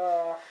this back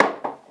off. Oh,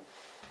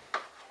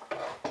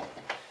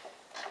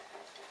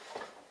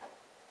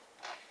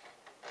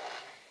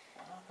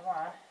 come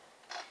on.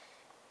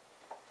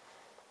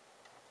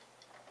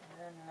 And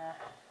then,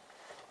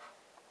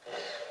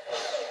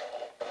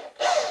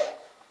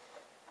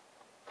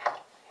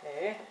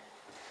 okay.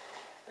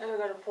 Now we've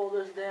got to pull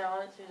this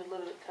down. It seems a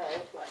little bit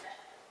tight, but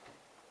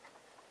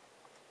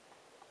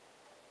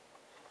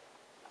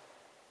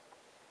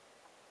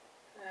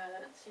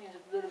that seems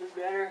a little bit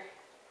better.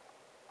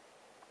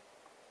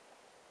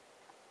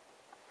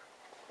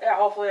 Yeah,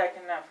 hopefully I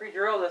can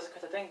pre-drill this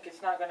because I think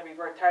it's not going to be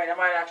very tight. I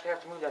might actually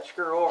have to move that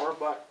screw over,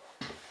 but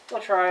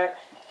we'll try it.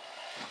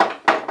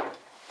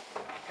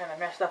 Kind of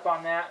messed up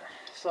on that,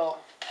 so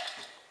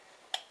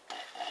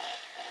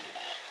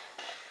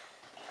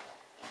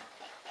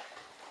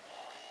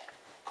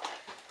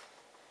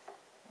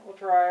we'll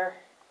try her.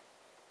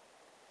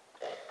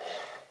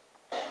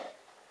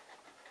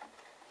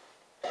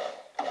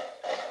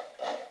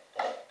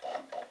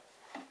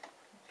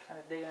 Kind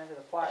of digging into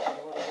the plastic a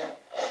little bit.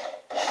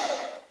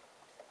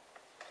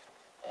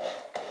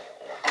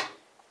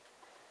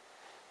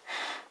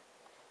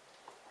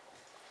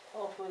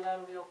 Hopefully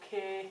that'll be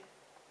okay.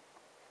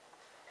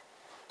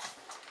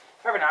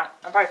 Probably not.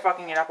 I'm probably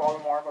fucking it up all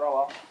the more, but oh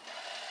well.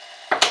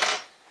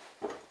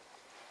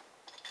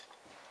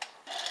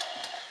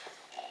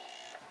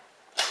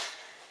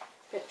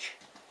 Pitch.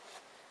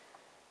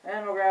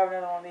 And we'll grab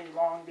another one of these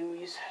long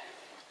Deweys.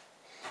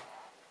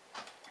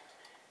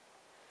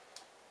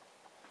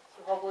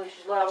 So hopefully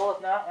she's level.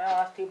 If not, well,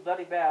 that's too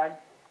bloody bad.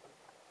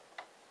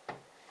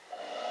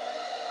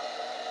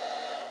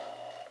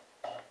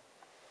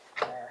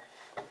 There.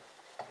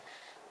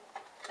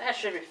 That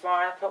should be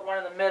fine. I'll put one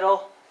in the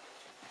middle.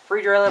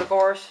 Pre-drill it, of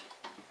course.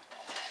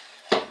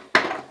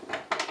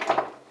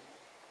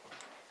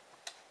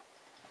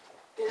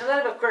 It's a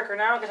little bit quicker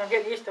now because I'm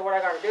getting used to what I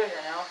got to do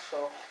here now.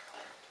 So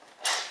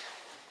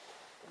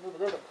move a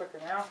little bit quicker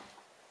now.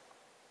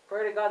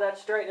 Pray to God that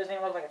straight. Doesn't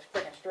even look like it's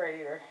freaking straight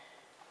either.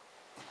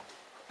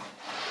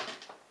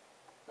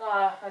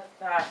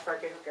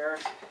 Frick it, who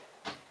cares?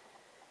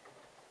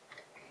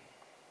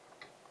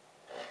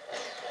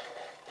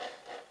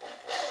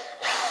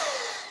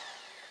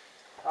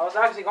 I was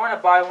actually going to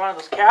buy one of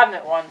those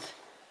cabinet ones,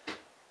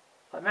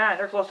 but man,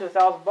 they're close to $1,000.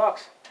 I was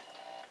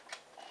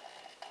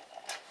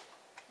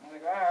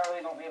like, I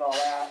really don't need all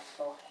that.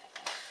 So,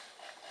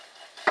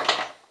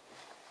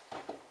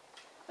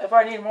 if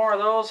I need more of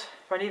those,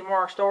 if I need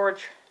more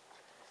storage,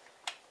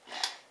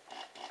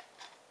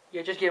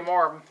 yeah, just get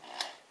more of them.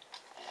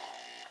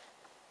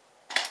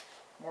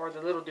 More of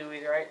the little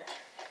Deweys, right?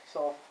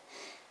 So,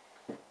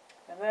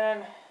 and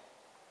then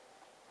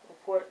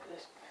we'll put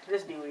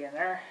this Dewey in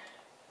there.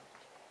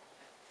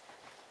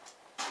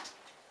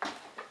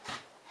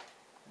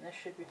 And this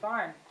should be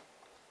fine.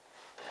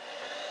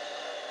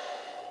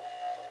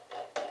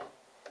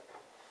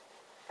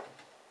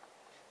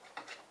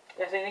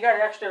 Yeah, see, you got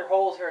extra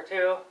holes here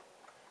too.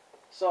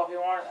 So if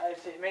you want,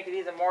 I'd say make it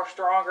either more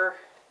stronger,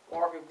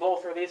 or if you blow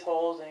through these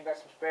holes, then you got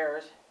some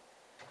spares.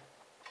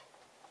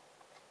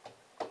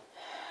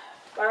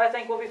 But I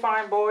think we'll be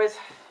fine, boys.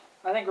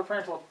 I think we're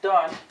pretty well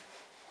done.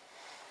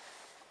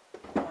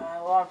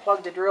 We'll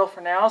unplug the drill for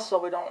now so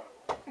we don't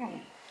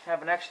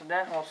have an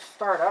accidental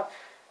startup.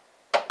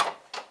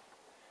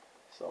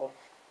 So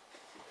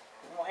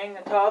we'll hang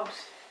the tubs.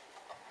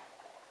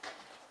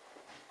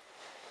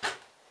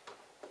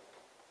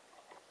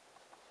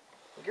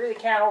 You really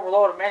can't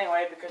overload them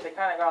anyway because they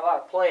kind of got a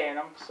lot of play in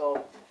them.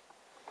 So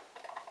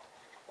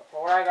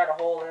for where I got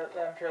to hold it,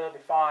 I'm sure they'll be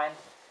fine.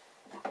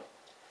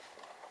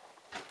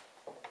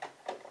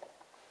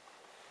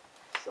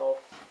 So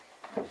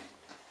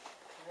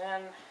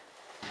then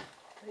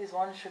these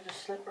ones should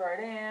just slip right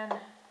in.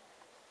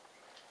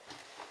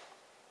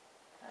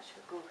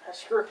 That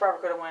screw probably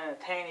could have went in a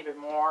tiny bit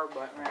more,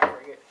 but I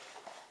forget.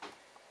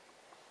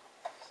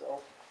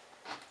 So.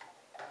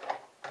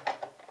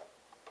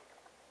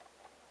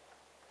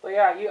 But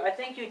yeah, I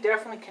think you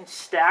definitely can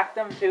stack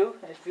them too,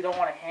 if you don't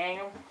want to hang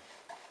them.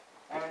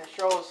 I mean, it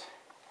shows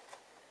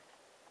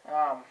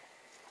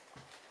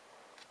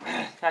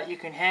that you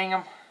can hang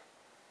them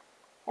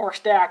or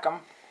stack them.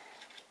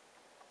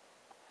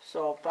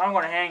 So, but I'm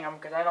going to hang them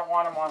because I don't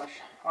want them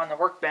on the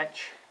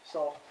workbench.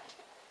 So,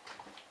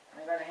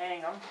 I got to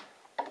hang them.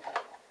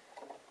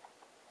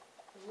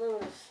 There's a little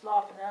bit of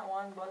slop in that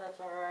one, but that's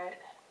alright.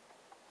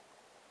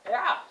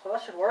 Yeah, so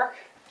that should work.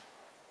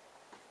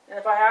 And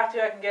if I have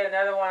to, I can get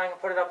another one. I can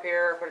put it up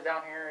here, put it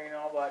down here, you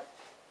know, but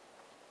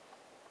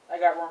I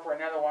got room for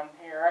another one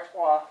here.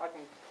 Actually, well, I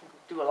can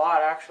do a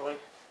lot, actually.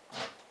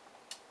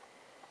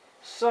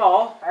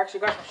 So, I actually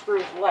got some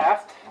screws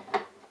left.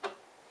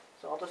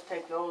 So I'll just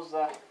take those,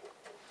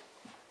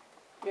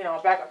 you know,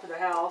 back up to the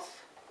house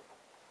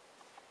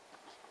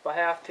if I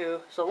have to.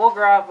 So we'll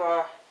grab,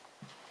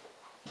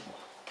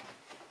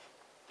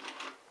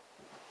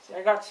 see,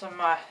 I got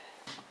some,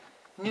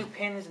 new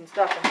pins and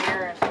stuff in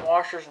here and some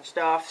washers and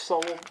stuff, so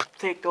we'll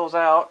take those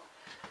out.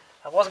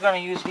 I was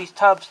going to use these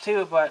tubs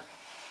too, but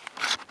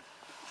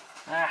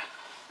I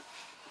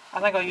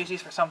think I'll use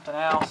these for something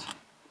else.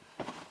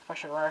 If I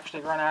should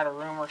actually run out of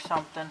room or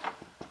something.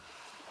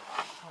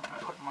 I'm going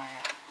to put my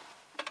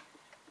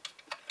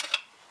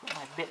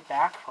bit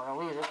back before I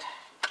lose it.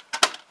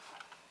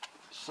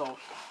 So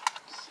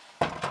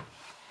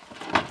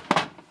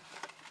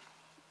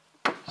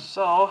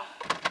of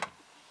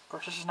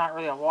course, this is not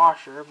really a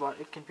washer, but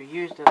it can be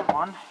used as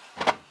one.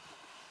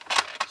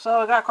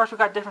 So, of course, we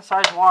got different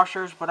size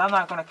washers, but I'm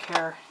not going to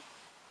care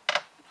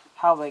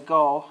how they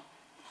go.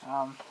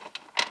 I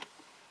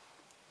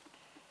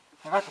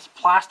got this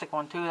plastic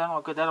one too. I don't know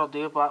what good that'll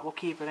do, but we'll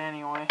keep it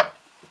anyway.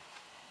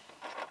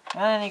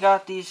 And then you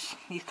got these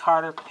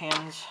cotter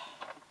pins.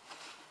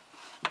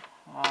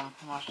 I'll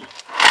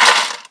just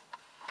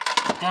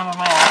put them in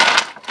my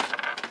ass.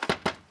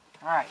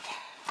 Alright.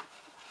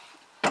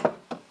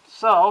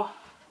 So,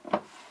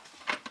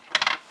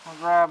 I'll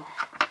grab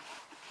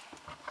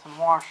some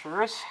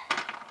washers.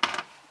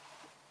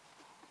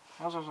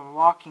 Those are some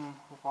locking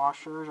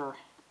washers, or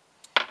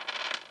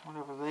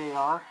whatever they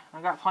are.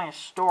 I got plenty of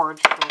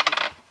storage.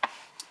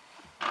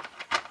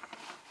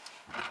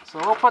 So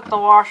we'll put the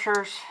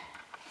washers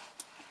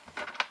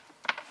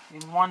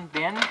in one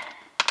bin.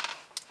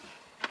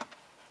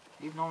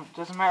 Even though it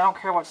doesn't matter, I don't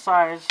care what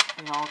size,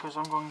 you know, because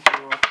I'm going to,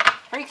 for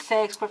Christ's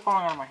sakes, quit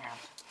falling out of my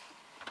hands.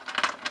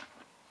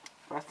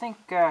 But I think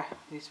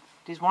these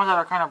ones that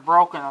are kind of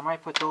broken, I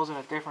might put those in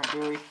a different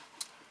Dewey.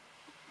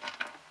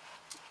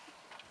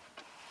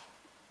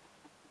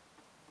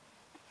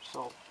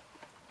 So,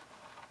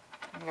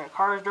 we got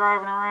cars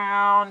driving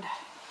around.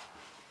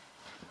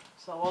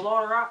 So we'll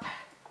load her up.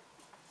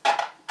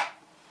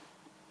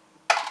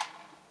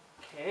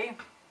 Okay.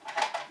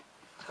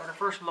 Let's got our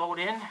first load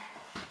in.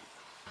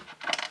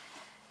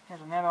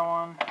 Here's another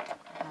one.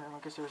 I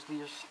guess there's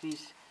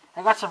these.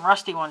 I got some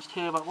rusty ones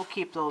too, but we'll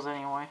keep those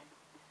anyway.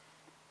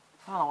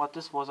 I don't know what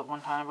this was at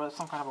one time, but it's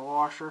some kind of a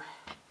washer.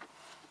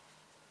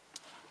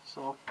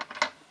 So,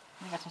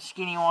 we got some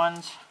skinny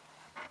ones.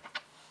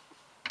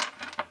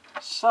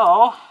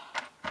 So,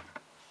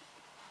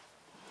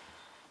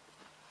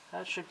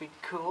 that should be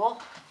cool.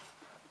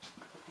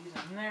 Put these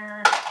in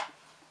there.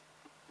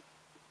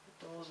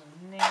 Put those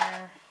in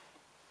there.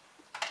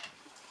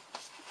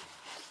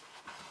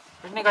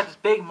 Then they got this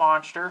big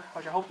monster,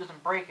 which I hope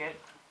doesn't break it.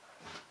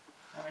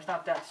 I mean, it's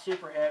not that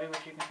super heavy,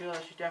 but you can feel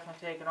that she's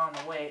definitely taking on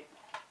the weight.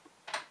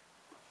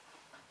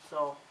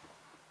 So,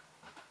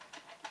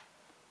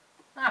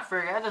 I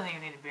figure that doesn't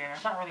even need to be in there.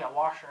 It's not really a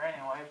washer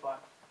anyway,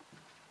 but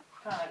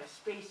kind of like a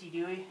spacey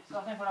Dewey. So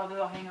I think what I'll do,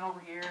 I'll hang it over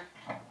here.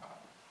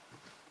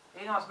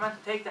 You know, it's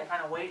meant to take that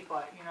kind of weight,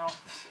 but you know,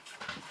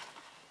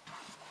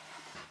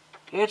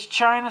 it's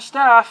China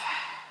stuff.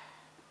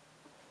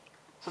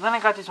 So then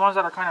I got these ones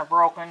that are kind of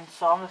broken,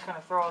 so I'm just going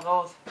to throw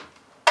those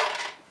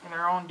in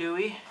their own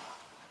Dewey.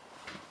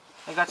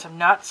 I got some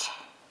nuts.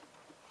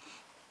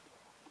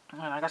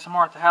 And I got some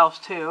more at the house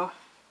too.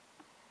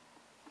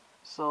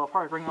 So I'll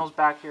probably bring those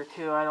back here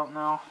too, I don't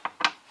know.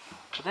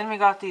 But then we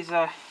got these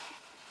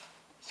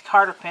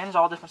cotter pins,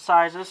 all different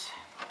sizes.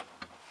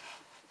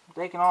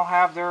 They can all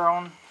have their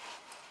own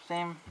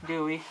same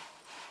Dewey.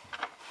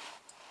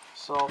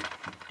 So,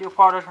 do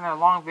apologize for another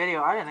long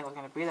video. I didn't think it was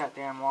going to be that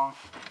damn long.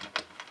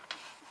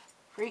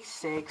 freak's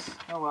sakes.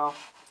 Oh well.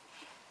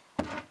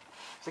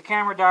 If the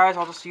camera dies,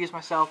 I'll just use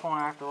my cell phone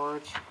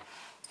afterwards.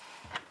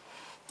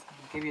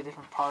 I'll give you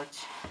different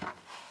parts.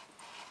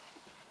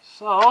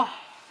 So,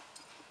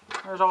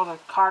 there's all the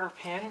cotter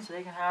pins.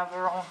 They can have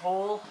their own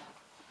hole.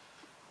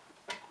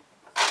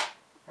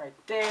 Right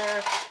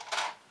there.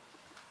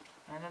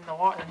 And then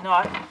the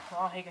nut,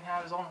 well, he can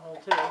have his own hole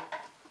too.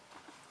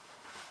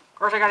 Of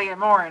course, I gotta get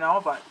more, you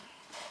know, but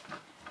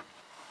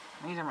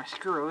these are my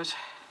screws.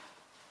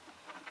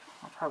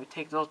 I'll probably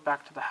take those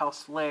back to the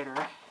house later.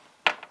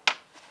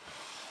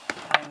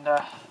 And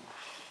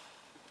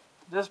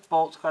this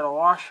bolt's got a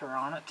washer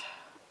on it.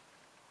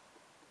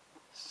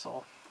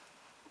 So,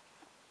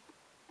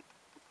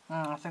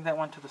 I think that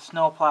went to the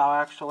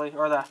snowplow actually,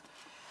 or the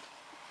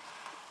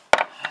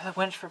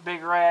winch for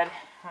Big Red.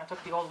 I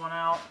took the old one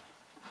out.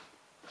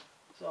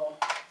 So,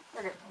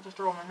 I'll just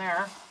throw them in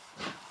there.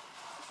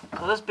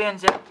 So this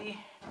bin's empty.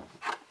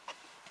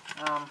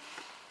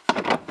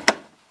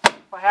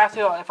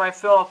 If I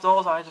fill up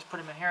those, I just put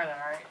them in here then,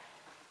 alright?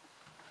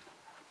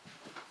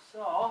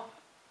 So,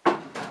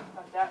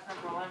 got that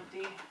number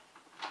empty.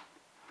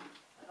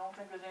 I don't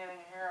think there's anything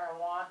in here I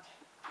want.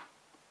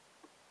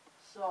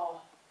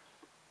 So,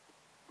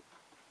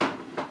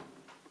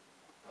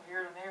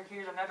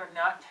 here's another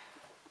nut.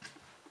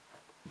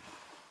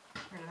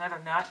 Here's another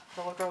nut.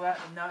 So we'll throw that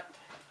in the nut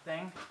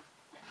thing.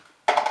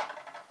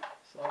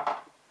 So,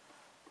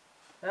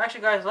 and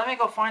actually, guys, let me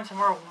go find some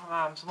more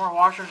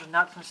washers and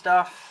nuts and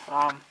stuff.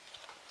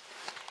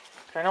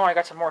 I know I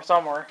got some more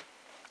somewhere.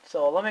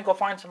 So let me go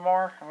find some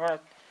more. I'm gonna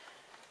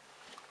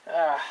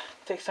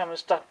take some of the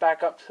stuff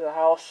back up to the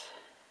house,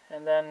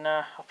 and then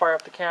I'll fire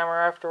up the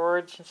camera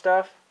afterwards and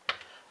stuff.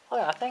 Oh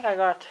yeah, I think I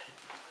got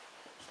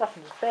stuff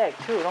in this bag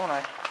too, don't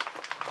I?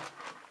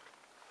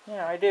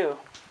 Yeah, I do.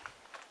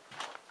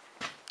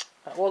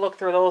 But we'll look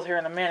through those here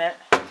in a minute.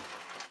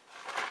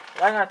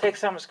 I'm going to take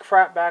some of this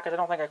crap back because I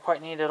don't think I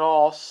quite need it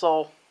all.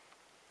 So,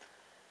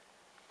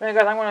 anyway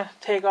guys, I'm going to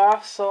take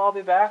off, so I'll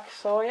be back.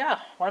 So yeah,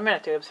 1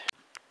 minute, tubes.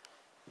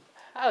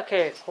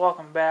 Okay, so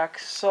welcome back.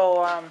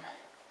 So,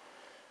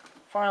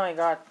 finally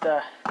got,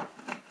 I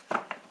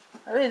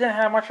really didn't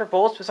have much for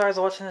bolts besides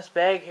what's in this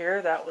bag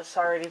here. That was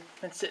already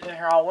been sitting in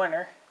here all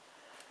winter.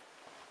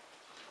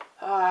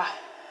 I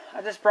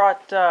just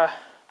brought, I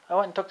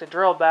went and took the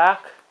drill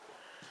back.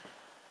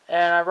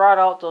 And I brought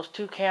out those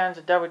 2 cans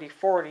of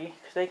WD-40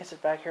 because they can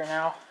sit back here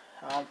now.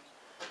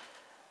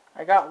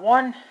 I got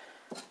one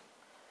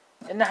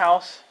in the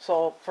house,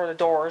 so for the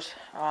doors.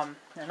 And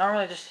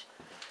normally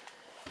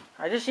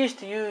I just used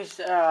to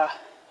use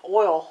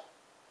oil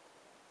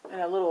in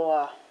a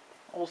little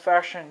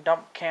old-fashioned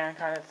dump can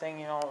kind of thing,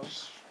 you know, it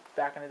was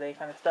back in the day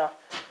kind of stuff.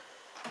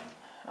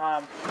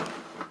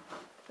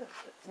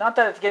 Not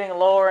that it's getting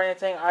low or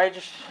anything, I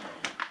just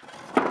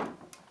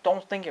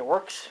don't think it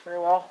works very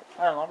well.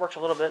 I don't know, it works a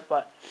little bit,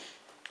 but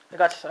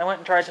I went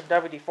and tried some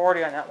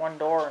WD-40 on that one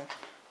door and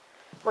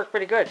it worked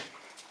pretty good.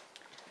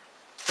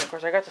 So of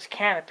course I got this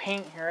can of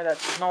paint here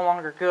that's no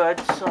longer good,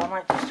 so I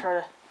might just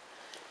try to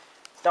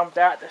dump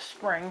that this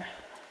spring.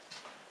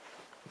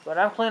 But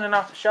I'm cleaning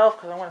off the shelf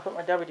because I want to put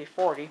my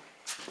WD-40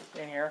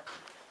 in here.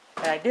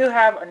 And I do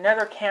have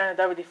another can of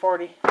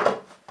WD-40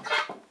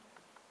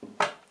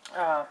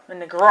 in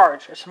the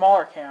garage, a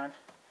smaller can.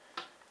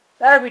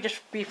 That would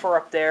just be for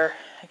up there,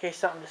 in case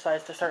something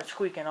decides to start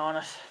squeaking on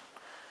us.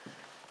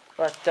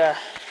 But,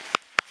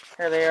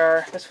 here they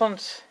are. This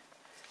one's,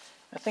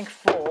 I think,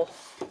 full.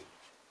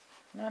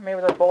 Maybe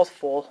they're both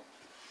full.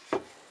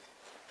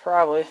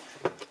 Probably.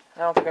 I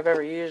don't think I've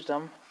ever used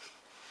them.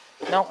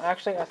 No,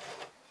 actually,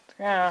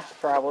 yeah,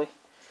 probably.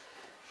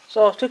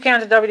 So, 2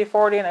 cans of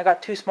WD-40, and I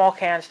got 2 small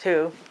cans,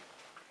 too.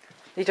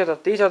 These are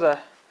the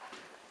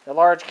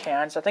large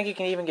cans. I think you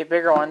can even get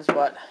bigger ones,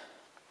 but,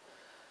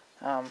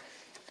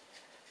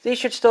 these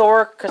should still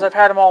work because I've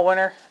had them all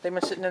winter. They've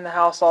been sitting in the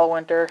house all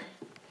winter.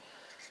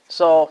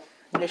 So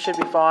they should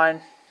be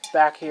fine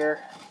back here.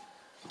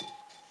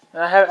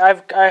 And I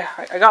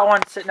got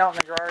one sitting out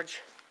in the garage.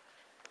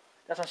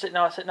 That's one sitting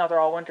out there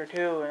all winter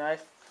too, and I'm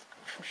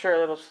sure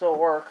it'll still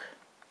work.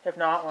 If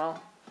not,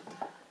 well,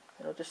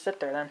 it'll just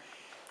sit there then.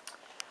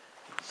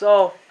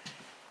 So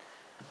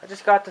I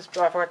just got this.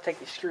 I forgot to take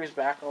these screws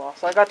back a while.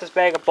 So I got this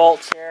bag of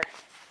bolts here.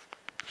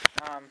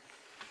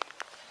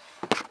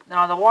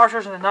 Now the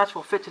washers and the nuts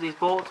will fit to these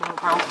bolts and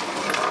it won't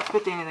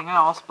fit to anything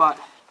else, but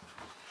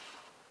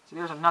so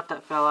there's a nut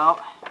that fell out.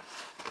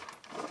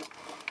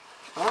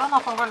 But I don't know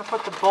if I'm going to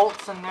put the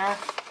bolts in there.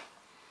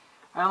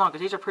 I don't know, because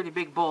these are pretty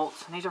big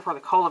bolts, and these are for the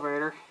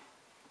cultivator.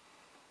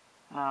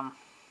 For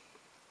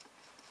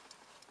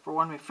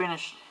when we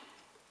finish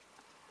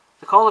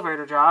the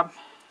cultivator job.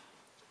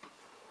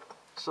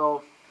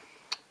 So,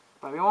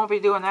 but we won't be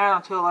doing that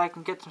until I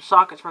can get some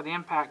sockets for the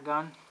impact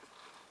gun.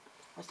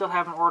 I still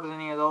haven't ordered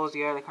any of those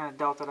yet. I kind of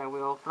doubt that I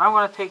will. But I'm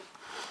going to take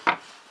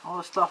all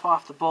the stuff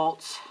off the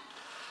bolts.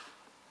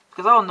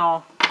 Because I'll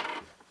know.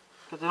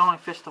 Because it only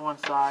fits to one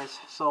size.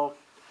 So,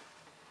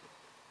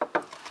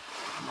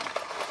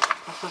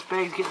 this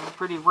bag's getting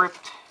pretty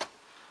ripped.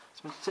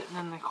 It's been sitting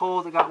in the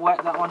cold. It got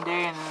wet that one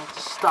day and then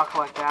it's stuck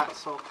like that.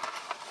 So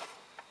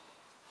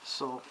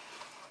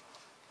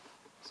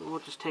we'll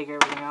just take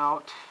everything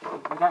out.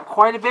 I got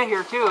quite a bit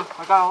here too.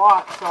 I got a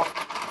lot. So,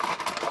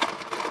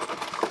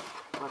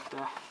 but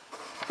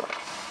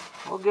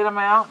we'll get them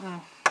out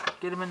and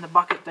get them in the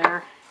bucket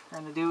there, or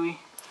in the dewey.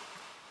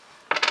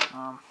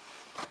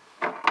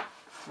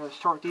 Gotta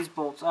sort these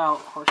bolts out,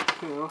 of course,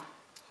 too.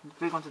 The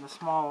big ones and the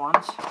small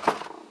ones.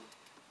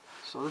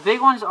 So the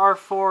big ones are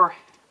for,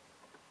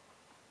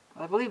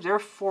 I believe they're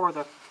for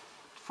the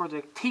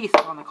teeth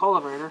on the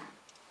cultivator.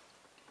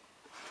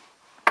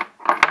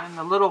 And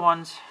the little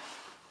ones,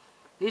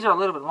 these are a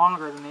little bit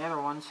longer than the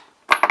other ones.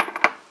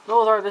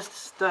 Those are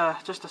just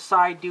the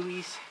side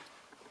deweys.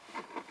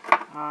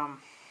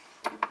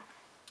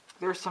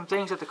 There's some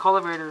things that the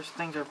cultivators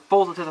things are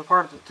bolted to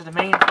the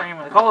main frame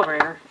of the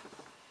cultivator,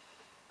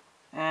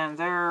 and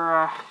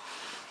they're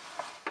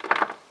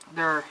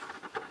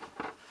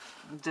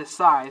this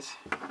size,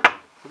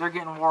 but they're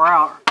getting wore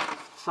out.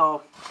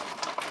 So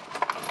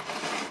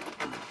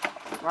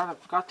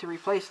got to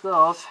replace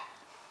those.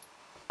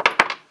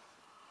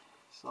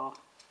 So,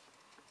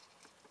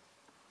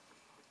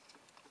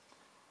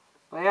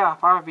 but yeah,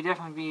 probably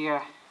definitely be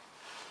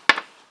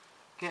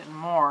getting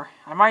more.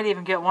 I might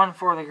even get one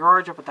for the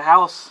garage up at the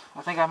house.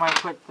 I think I might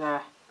put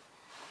the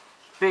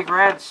Big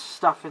Red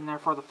stuff in there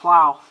for the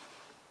plow.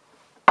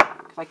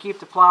 'Cause I keep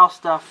the plow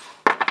stuff,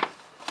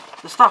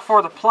 the stuff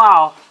for the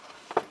plow,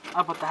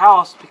 up at the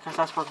house because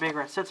that's where Big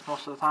Red sits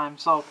most of the time.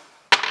 So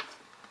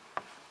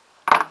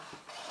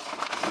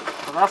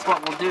that's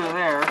what we'll do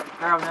there.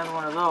 Grab another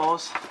one of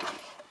those.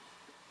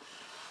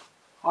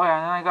 Oh yeah,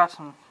 and then I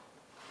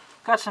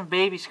got some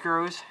baby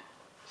screws.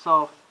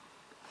 So,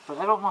 but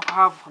I don't know if I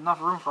have enough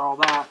room for all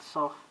that.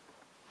 So,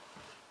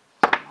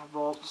 more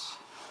bolts,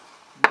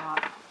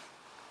 nut,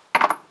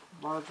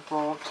 large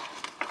bolt,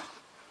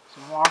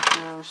 some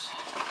washers.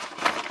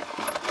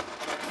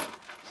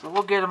 So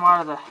we'll get them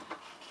out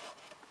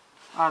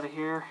of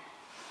here.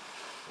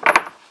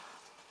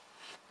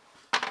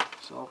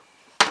 So,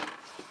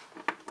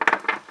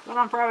 but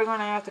I'm probably going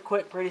to have to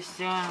quit pretty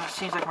soon. It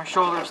seems like my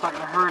shoulder is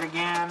starting to hurt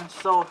again.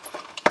 So,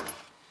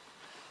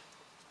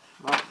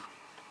 but,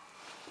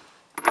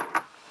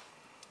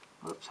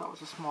 oops, that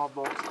was a small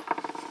bolt.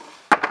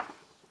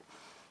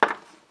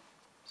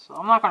 So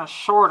I'm not going to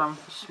short them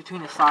just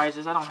between the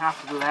sizes. I don't have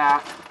to do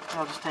that.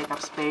 That'll just take up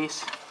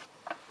space.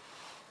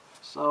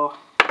 So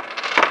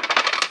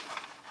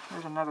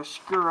there's another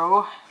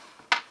screw.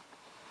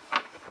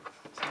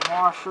 Some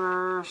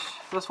washers.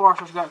 This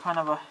washer's got kind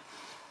of a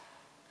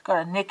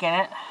nick in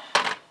it.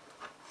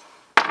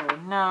 Got a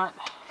nut.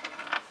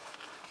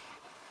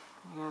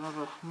 Got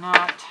another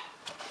nut.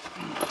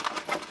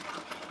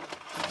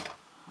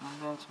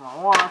 And then some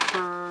more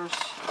washers.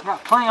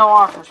 Got plenty of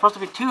washers. Supposed to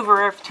be two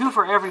for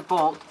every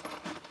bolt.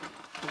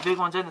 The big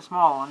ones and the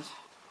small ones.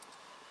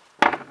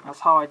 That's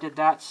how I did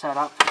that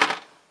setup. And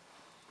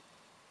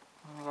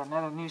I got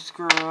another new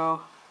screw.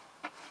 Got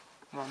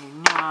a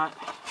new nut.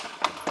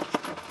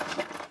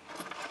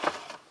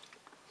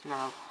 So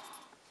got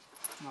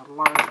another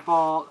large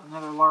bolt,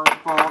 another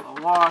large bolt, a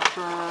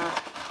washer.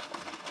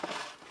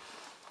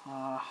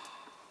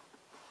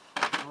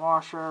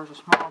 Washers, a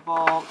small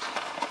bolt.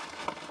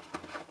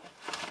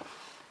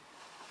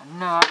 A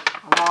nut,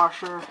 a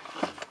washer.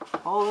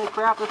 Holy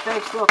crap, the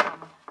thing's still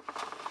coming.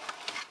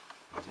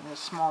 And a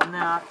small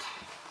nut.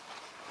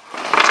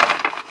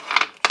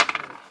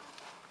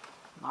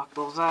 Knock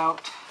those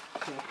out.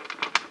 Okay.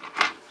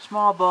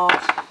 Small bolt.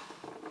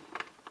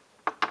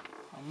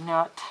 A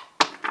nut.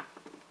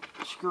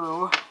 A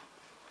screw.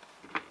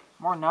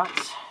 More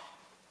nuts.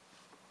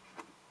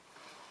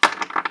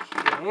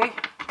 Okay.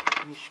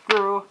 New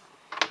screw.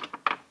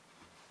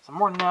 Some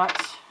more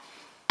nuts.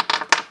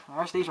 The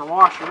rest of these are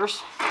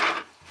washers.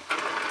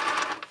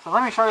 So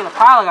let me show you the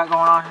pile I got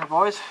going on here,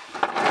 boys.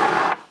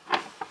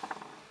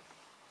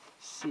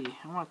 Let's see,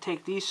 I'm going to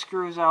take these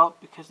screws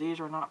out because these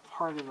are not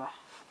part of the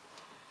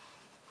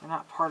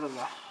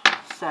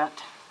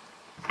set.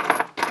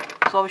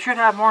 So we should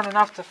have more than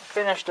enough to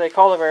finish the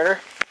cultivator.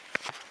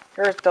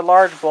 Here's the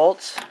large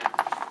bolts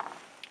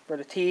for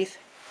the teeth.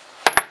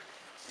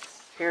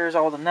 Here's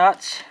all the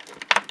nuts.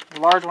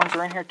 The large ones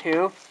are in here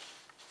too.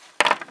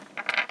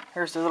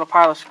 Here's the little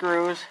pile of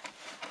screws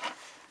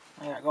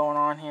I got going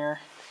on here.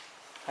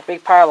 A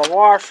big pile of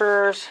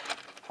washers,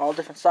 all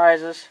different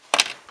sizes.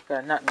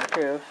 Got a nut in there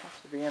too,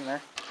 has to be in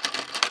there.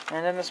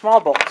 And then the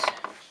small bolts.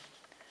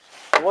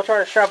 So we'll try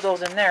to shove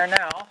those in there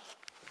now.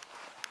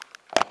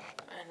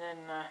 And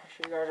then make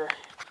sure you guys are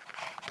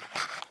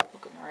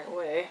looking the right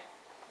way.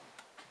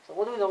 So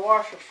we'll do the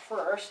washers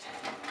first.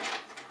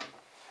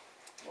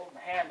 Move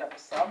my hand up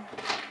some.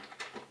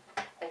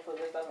 Hopefully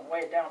this doesn't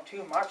weigh it down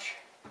too much.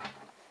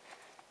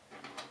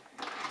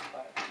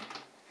 But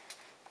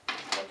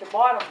what the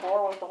bottom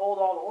for was to hold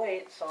all the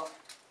weight, so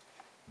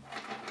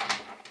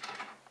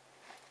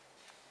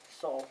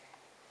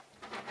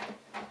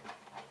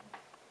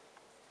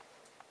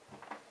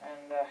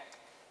and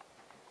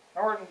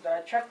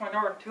I checked my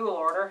Norton tool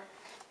order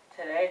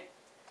today.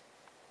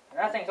 And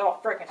that thing's all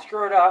freaking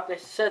screwed up. They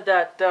said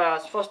that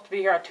it's supposed to be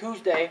here on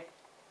Tuesday,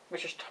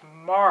 which is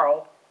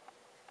tomorrow.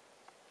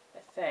 I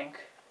think.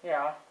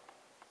 Yeah.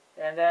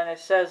 And then it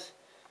says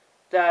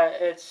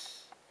that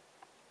it's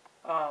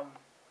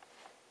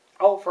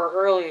out for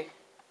early,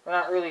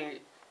 well, not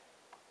early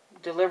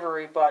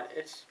delivery, but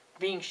it's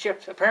being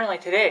shipped apparently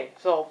today.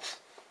 So,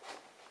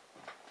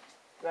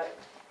 but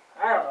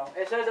I don't know.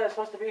 It says that it's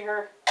supposed to be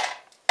here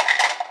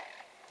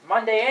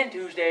Monday and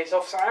Tuesday,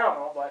 so I don't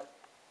know, but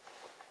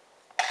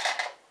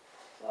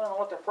I don't know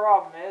what the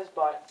problem is,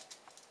 but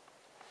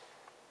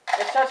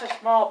it's such a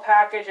small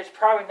package, it's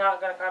probably not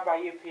going to come by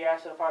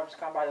UPS, it'll probably just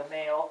come by the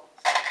mail.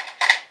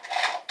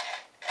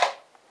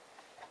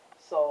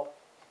 So,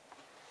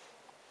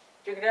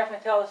 you can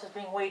definitely tell this is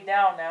being weighed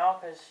down now,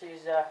 because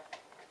she's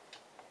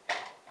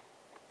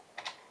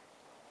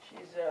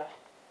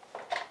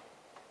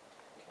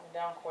coming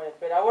down quite a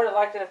bit. I would have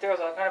liked it if there was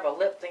a kind of a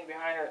lip thing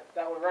behind her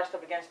that would rest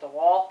up against the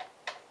wall.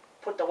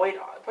 Put the weight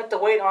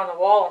on the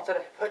wall instead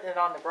of putting it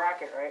on the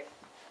bracket, right?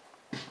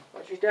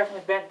 But she's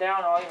definitely bent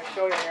down. I'll even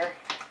show you here.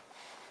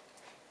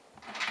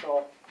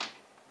 So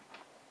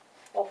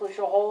hopefully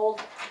she'll hold.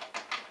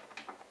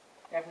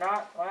 If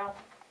not, well,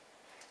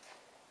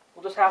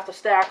 we'll just have to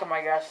stack them,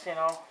 I guess, you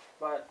know.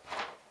 But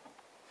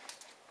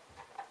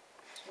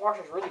these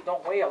washers really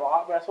don't weigh a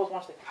lot, but I suppose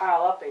once they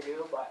pile up they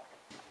do. But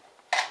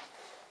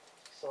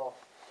so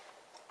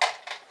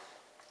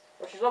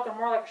she's looking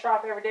more like a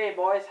shop every day,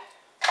 boys.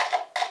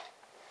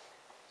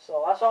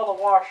 So that's all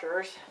the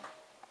washers.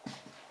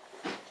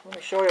 Let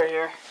me show you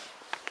here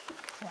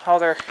how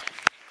they're.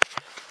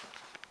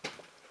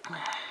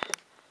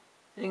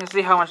 You can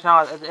see how much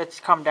now it's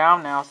come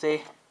down now.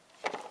 See,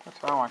 what's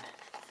that one?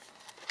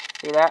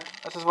 See that?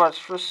 This is where it's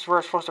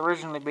supposed to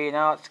originally be.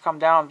 Now it's come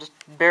down just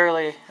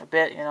barely a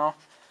bit, you know.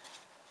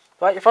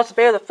 But you're supposed to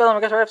be able to fill them, I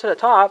guess, right up to the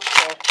top.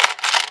 So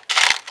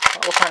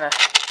we'll kind of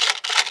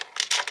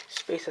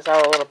space this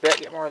out a little bit,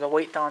 get more of the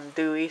weight on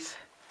the Deweys.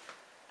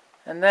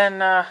 And then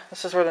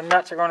this is where the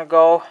nuts are going to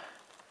go.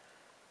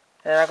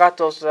 And I got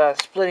those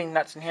splitting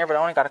nuts in here, but I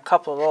only got a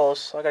couple of those,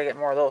 so I got to get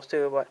more of those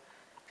too. But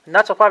the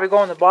nuts will probably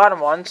go in the bottom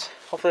ones.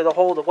 Hopefully they'll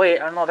hold the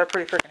weight. I don't know, they're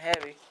pretty freaking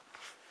heavy.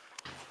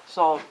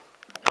 So,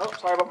 oh,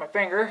 sorry about my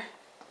finger.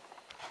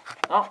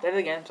 Oh, did it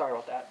again. Sorry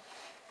about that.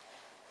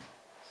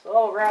 So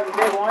I'll grab the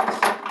big ones.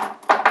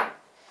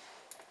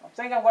 I'm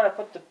thinking I'm going to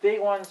put the big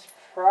ones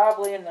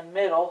probably in the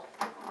middle.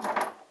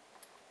 I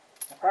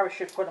probably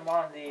should put them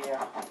on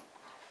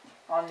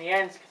the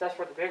ends because that's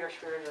where the bigger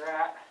screws are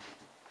at.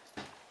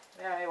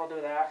 Yeah, maybe we'll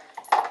do that.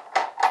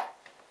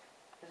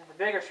 This is the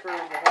bigger screws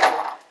that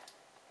hold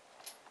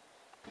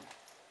it.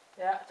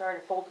 Yeah, it's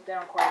already folded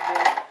down quite a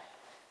bit.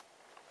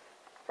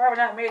 Probably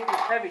not made for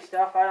heavy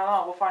stuff. I don't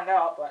know. We'll find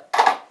out, but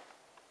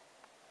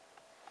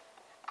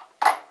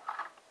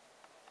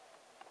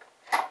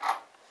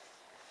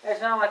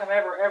it's not like I'm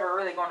ever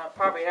really going to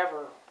probably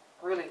ever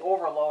really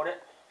overload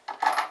it.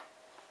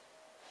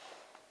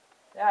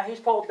 Yeah, he's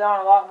pulled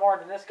down a lot more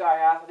than this guy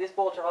has, but these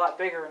bolts are a lot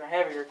bigger and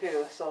heavier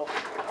too, so.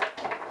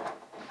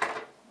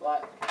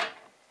 But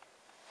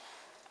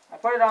I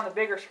put it on the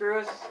bigger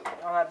screws,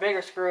 on that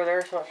bigger screw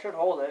there, so it should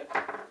hold it.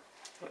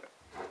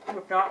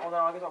 If not, well then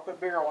I guess I'll put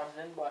bigger ones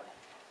in, but.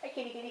 Hi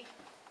kitty kitty.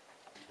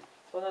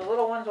 So the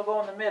little ones will go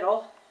in the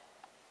middle.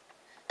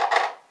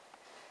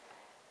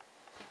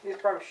 These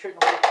probably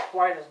shouldn't weigh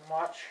quite as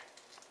much.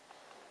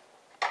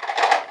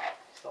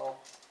 So.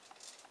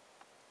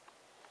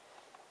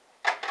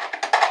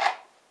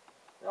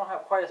 We don't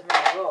have quite as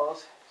many of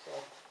those. So.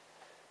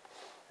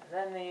 And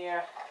then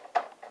the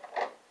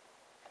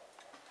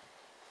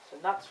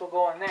nuts will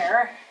go in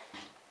there.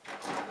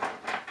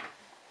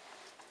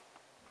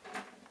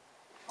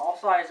 All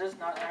sizes.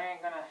 I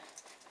ain't gonna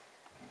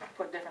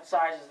put different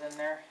sizes in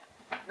there.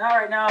 Not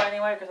right now,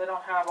 anyway, because I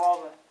don't have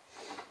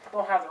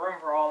the room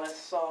for all this.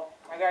 So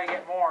I gotta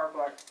get more,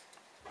 but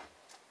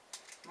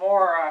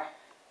more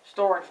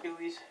storage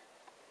Deweys.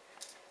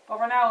 But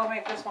for now, we'll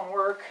make this one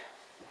work.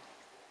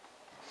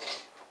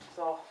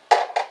 So.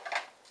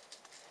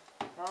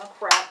 Oh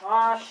crap!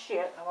 Oh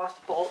shit! I lost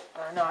a bolt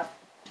or a nut.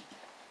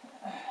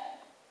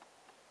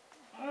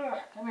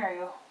 Come here,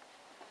 you.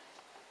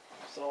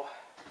 So.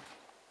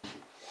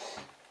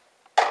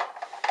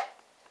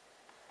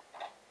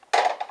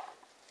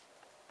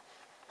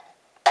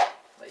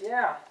 But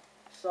yeah,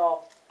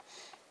 so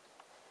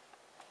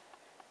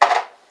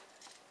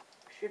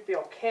should be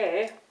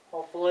okay.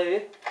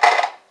 Hopefully,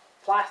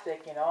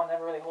 plastic, you know,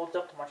 never really holds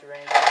up to much of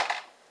anything.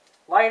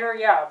 Lighter,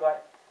 yeah,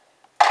 but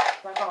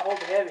it's not gonna hold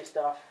the heavy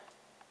stuff.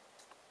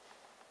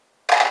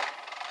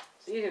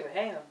 It's easier to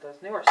hang them,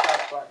 this newer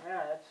stuff, but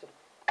man, that's.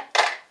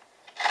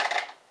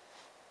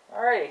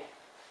 Alrighty,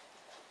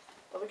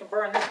 so we can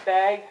burn this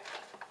bag.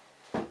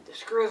 The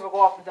screws will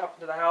go up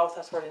into the house.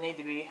 That's where they need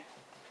to be.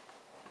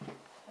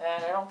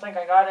 And I don't think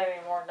I got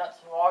any more nuts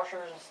and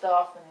washers and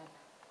stuff and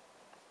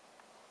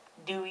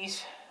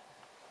Deweys.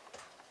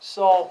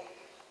 So,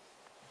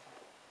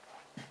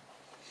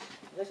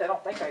 at least I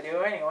don't think I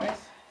do anyways.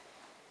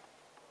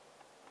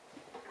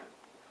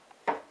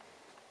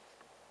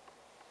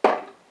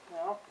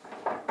 No.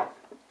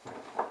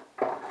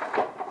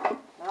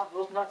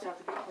 those nuts have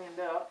to be cleaned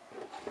up.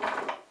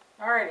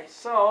 Alrighty,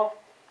 so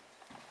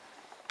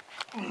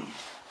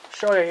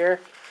show you here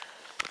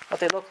what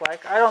they look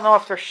like. I don't know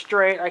if they're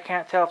straight. I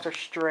can't tell if they're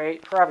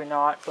straight. Probably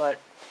not, but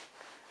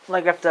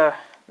like if the,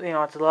 you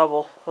know, it's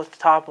level with the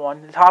top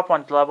one. The top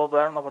one's level, but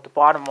I don't know about the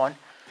bottom one.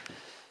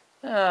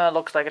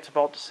 Looks like it's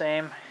about the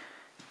same.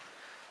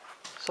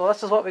 So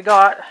this is what we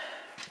got.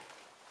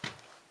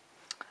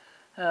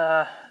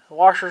 The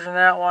washers in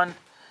that one.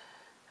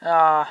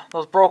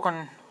 Those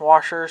broken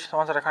washers, the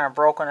ones that are kind of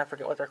broken, I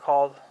forget what they're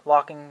called,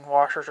 locking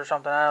washers or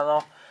something, I don't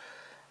know.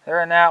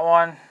 They're in that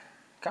one.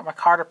 Got my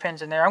cotter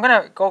pins in there. I'm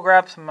gonna go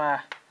grab some.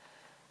 I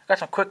got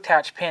some quick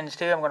attach pins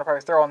too. I'm gonna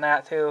probably throw in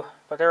that too.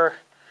 But I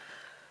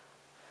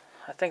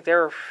think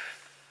they're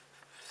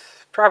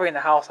probably in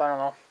the house. I don't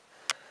know.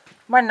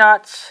 My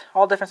nuts,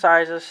 all different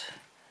sizes.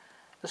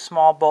 The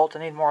small bolts, I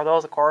need more of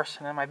those, of course,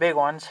 and then my big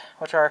ones,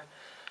 which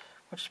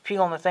is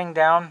peeling the thing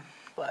down.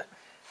 But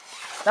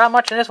not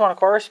much in this one, of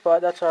course,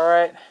 but that's all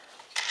right.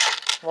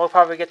 We'll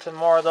probably get some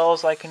more of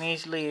those. I can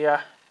easily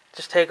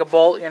just take a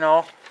bolt, you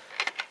know.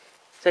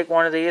 Take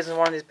one of these and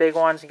one of these big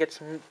ones and get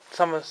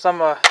some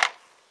of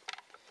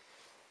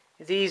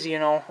these, you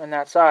know, in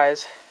that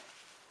size.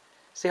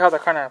 See how they're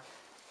kind of,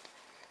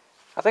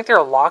 I think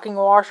they're locking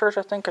washers,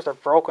 I think, because they're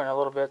broken a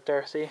little bit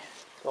there, see?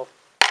 So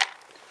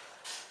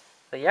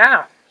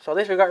yeah, so at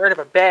least we got rid of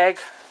a bag.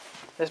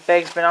 This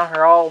bag's been on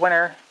here all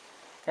winter,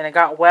 and it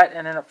got wet,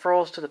 and then it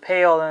froze to the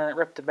pail, and then it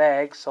ripped the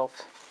bag, so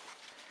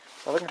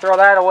we can throw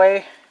that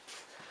away.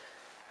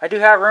 I do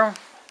have room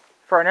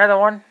for another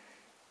one.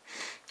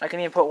 I can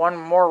even put one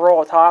more roll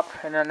on top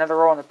and then another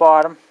roll on the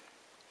bottom.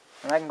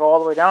 And I can go all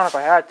the way down if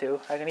I had to.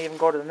 I can even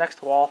go to the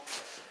next wall.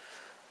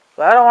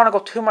 But I don't want to go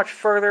too much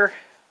further.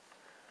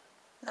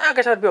 I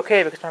guess that'd be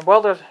okay because my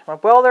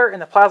welder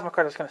and the plasma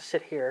cutter is going to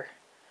sit here.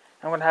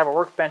 I'm going to have a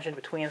workbench in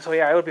between, so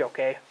yeah, it would be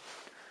okay.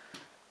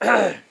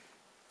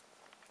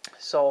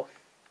 So,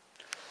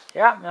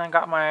 yeah, and I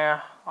got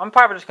my, I'm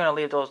probably just going to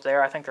leave those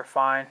there. I think they're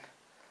fine.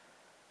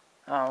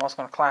 I was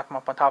going to clamp them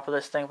up on top of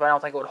this thing, but I don't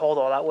think it would hold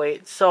all that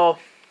weight. So,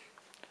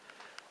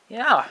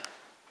 yeah.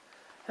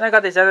 And I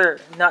got these other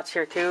nuts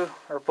here too,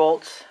 or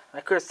bolts. I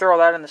could throw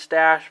that in the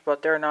stash,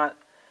 but they're not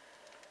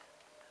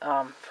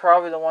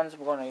probably the ones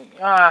we're going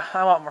to...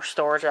 I want more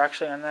storage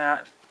actually on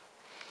that.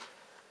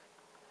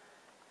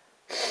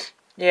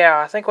 Yeah,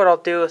 I think what I'll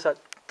do is that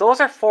those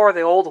are for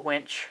the old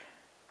winch.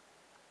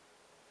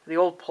 The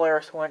old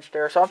Polaris winch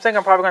there. So I'm thinking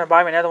I'm probably going to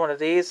buy me another one of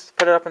these,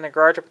 put it up in the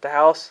garage up at the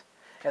house,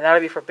 and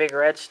that'll be for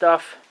bigger edge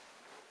stuff.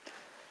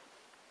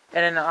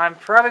 And then I'm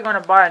probably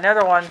going to buy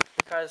another one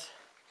because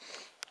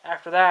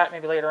after that,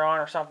 maybe later on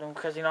or something,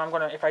 because, you know, I'm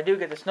going to, if I do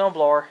get the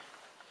snowblower,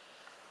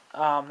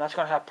 that's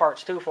going to have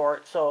parts too for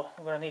it. So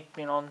I'm going to need,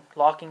 you know,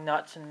 locking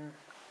nuts and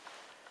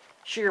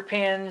shear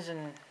pins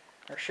and,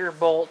 or shear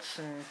bolts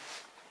and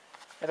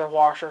other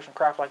washers and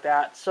crap like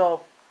that.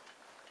 So,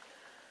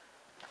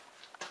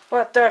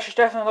 but she's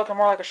definitely looking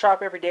more like a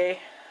shop every day,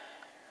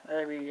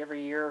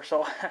 every year or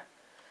so.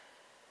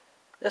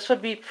 This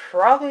would be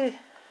probably,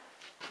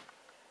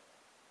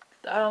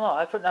 I don't know,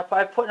 I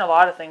put in a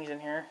lot of things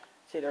in here.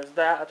 See, there's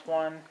that, that's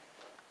 1,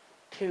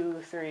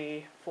 2,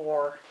 3,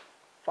 4,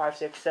 5,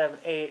 6, 7,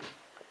 8.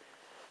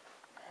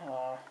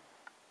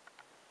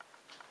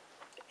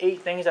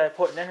 8 things that I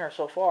put in here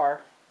so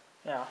far.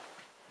 Yeah.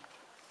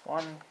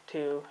 1,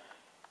 2,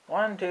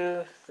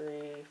 3,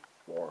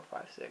 4,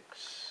 5,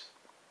 6.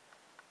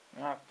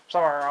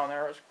 Somewhere around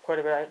there. It was quite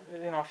a bit.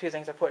 You know, a few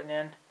things I put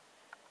in.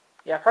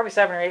 Yeah, probably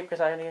 7 or 8 because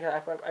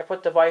I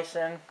put the vise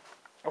in.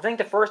 I think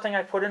the first thing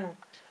I put in.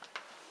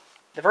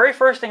 The very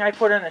first thing I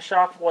put in the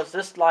shop was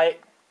this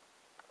light,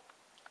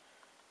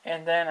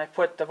 and then I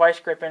put the vice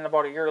grip in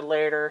about a year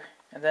later,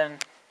 and then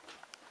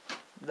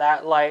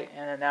that light,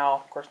 and then now,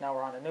 of course, now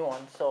we're on the new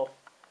one. So,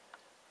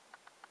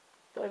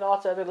 like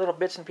lots of other little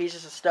bits and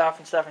pieces of stuff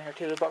in here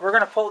too. But we're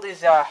gonna pull these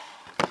things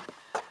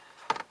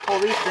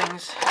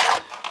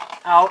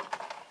out.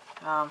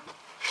 I'll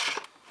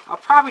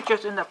probably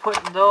just end up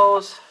putting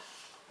those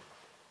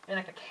in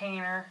a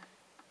container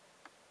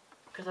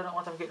because I don't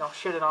want them getting all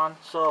shitted on.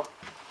 So.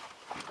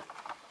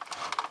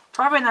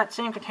 Probably in that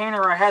same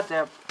container where I had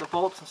the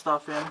bolts and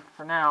stuff in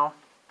for now.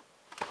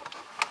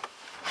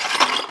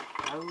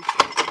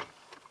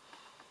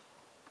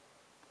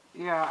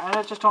 Yeah, and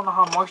I just don't know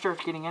how moisture is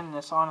getting in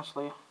this,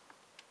 honestly.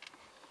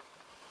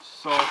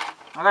 So,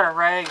 I got a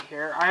rag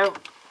here.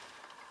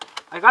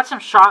 I got some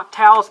shop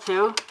towels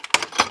too,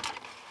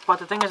 but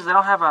the thing is I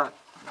don't have a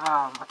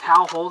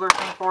towel holder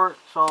thing for it,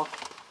 so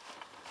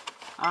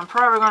I'm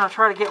probably going to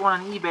try to get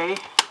one on eBay.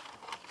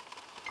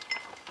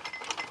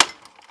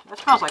 That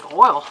smells like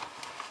oil.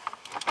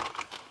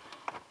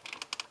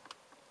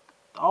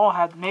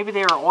 Oh, maybe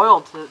they were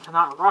oiled to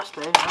not rust,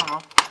 eh? I don't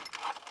know.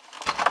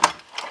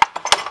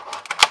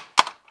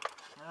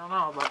 I don't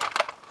know, but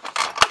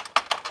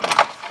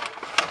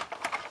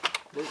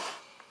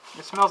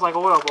it smells like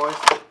oil, boys.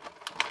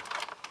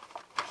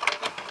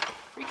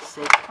 Freak's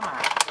sake, come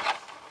on.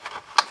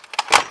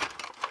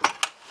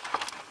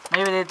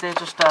 Maybe they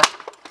just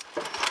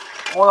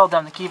oiled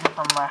them to keep it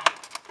from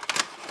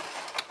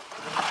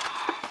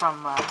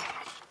from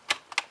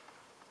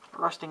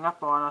rusting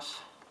up on us.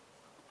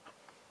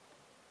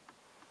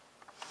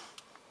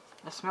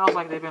 It smells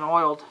like they've been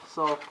oiled,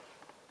 so.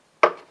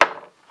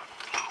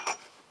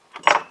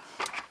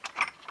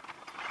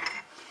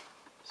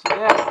 So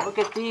yeah, we'll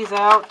get these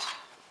out.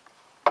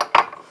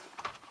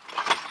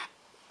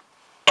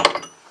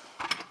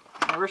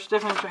 I wish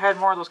definitely had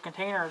more of those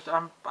containers.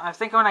 I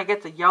think when I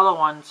get the yellow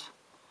ones,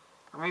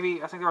 or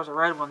maybe I think there was a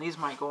red one, these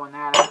might go in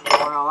that as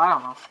well. I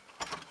don't know.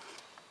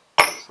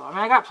 So I mean,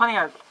 I got plenty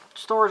of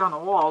storage on the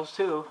walls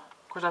too.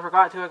 Of course, I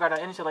forgot to. I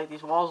gotta insulate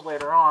these walls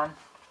later on,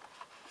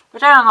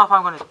 which I don't know if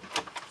I'm gonna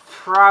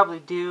probably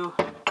do.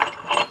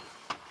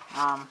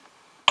 I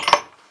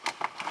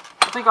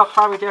think I'll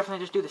probably definitely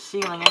just do the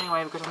ceiling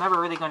anyway, because I'm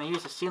never really going to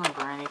use the ceiling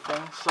for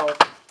anything. So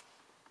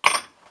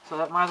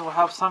that might as well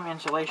have some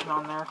insulation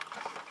on there,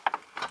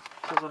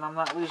 so that I'm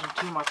not losing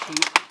too much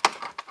heat.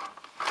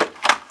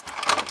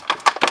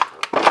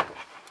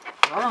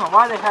 I don't know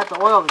why they had to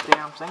oil the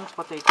damn things,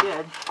 but they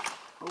did.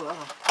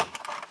 Oh,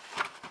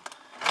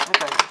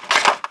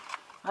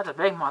 that's a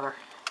big mother.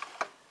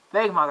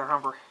 Big mother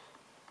humper.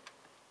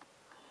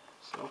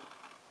 So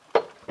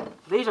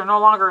these are no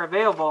longer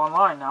available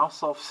online now,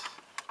 so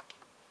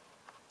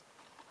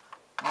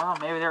well,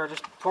 maybe they were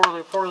just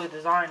poorly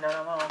designed, I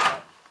don't know.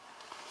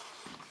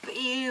 But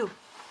ew.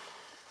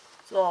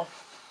 So,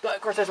 but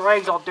of course this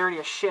rag's all dirty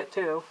as shit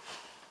too.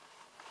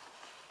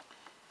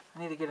 I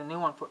need to get a new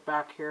one put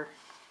back here.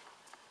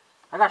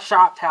 I got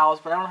shop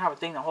towels, but I don't have a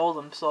thing to hold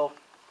them, so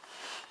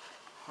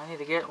I need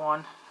to get one.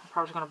 I'm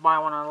probably just going to buy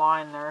one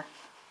online there.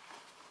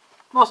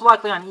 Most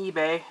likely on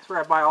eBay. That's where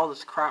I buy all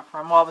this crap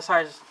from. Well,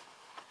 besides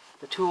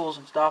the tools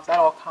and stuff, that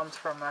all comes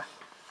from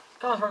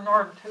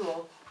Northern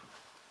Tool.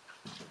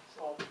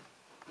 So,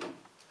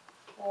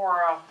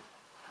 or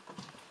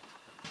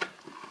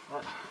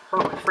that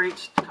Herman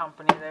Freight's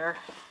company there.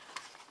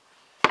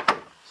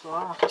 So I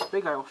don't know if this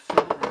big guy will fit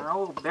in there.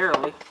 Oh,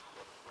 barely.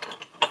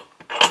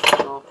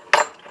 So,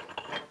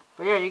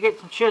 but yeah, you get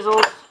some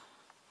chisels.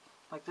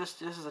 Like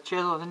this is a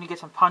chisel, and then you get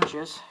some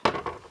punches.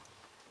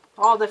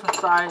 All different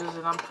sizes,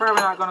 and I'm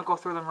probably not going to go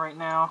through them right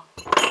now.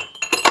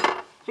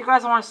 If you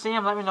guys want to see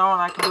them, let me know,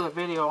 and I can do a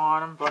video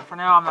on them. But for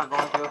now, I'm not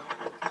going to.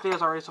 This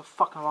video's already so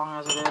fucking long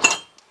as it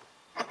is.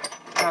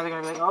 Now they're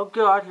going to be like, oh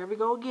god, here we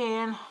go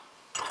again.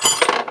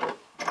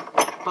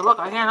 But look,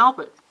 I can't help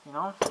it, you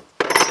know.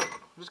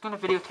 I'm just going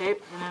to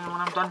videotape, and then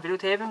when I'm done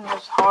videotaping,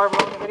 that's however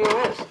long the video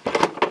is.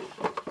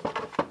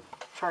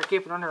 Try to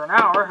keep it under an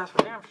hour, that's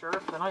for damn sure,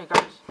 because I know you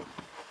guys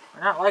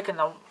are not liking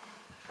the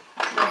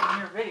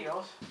near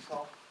videos,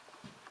 so.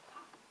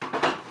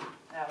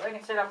 Yeah, they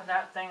can sit up in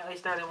that thing, at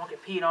least there they won't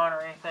get peed on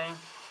or anything.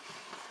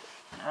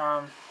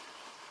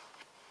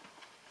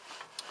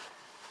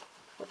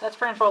 But that's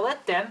pretty much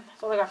it then.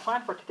 That's all I got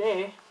planned for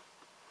today.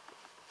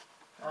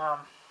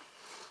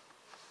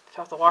 Just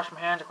have to wash my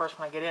hands, of course,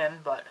 when I get in,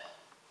 but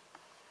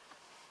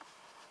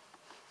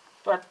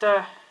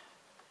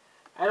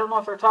I don't know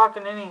if they're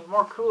talking any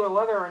more cooler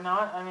weather or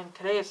not. I mean,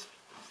 today is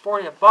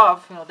 40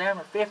 above, you know, damn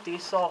near 50,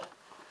 so,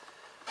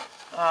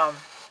 well,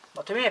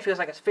 to me it feels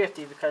like it's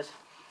 50 because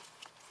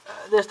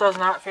this does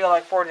not feel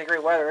like 40-degree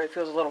weather. It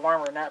feels a little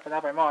warmer than that, but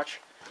not by much.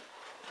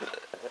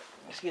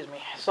 Excuse me.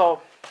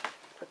 So,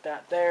 put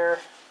that there.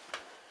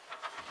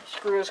 The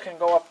screws can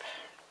go up,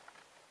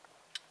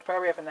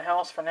 probably up in the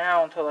house for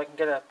now until I can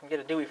get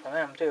a Dewey from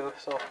them too.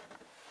 So,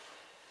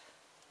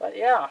 but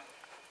yeah.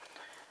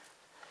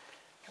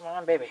 Come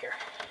on, baby, here.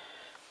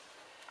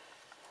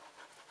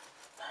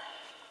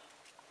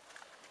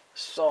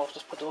 So, I'll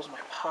just put those in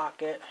my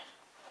pocket.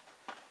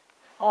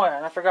 Oh yeah,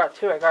 and I forgot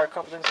too, I got a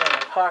couple things in my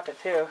pocket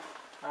too.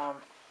 I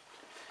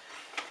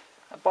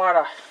bought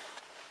a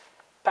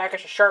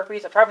package of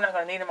Sharpies. I'm probably not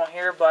going to need them out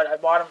here, but I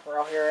bought them for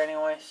out here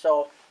anyway,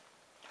 so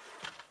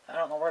I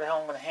don't know where the hell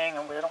I'm going to hang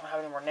them, but I don't have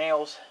any more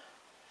nails.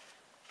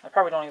 I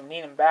probably don't even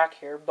need them back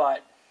here,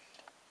 but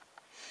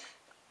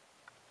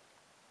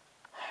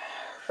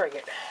frig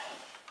it.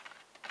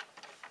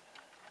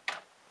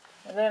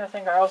 And then I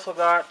think I also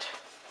got,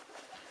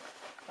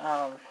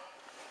 I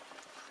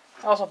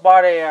also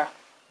bought a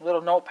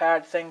little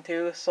notepad thing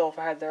too, so if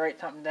I had to write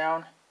something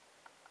down,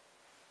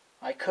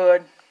 I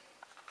could.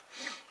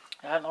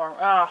 I don't know,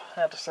 I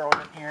have to throw it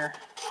in here.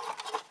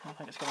 I don't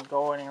think it's going to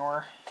go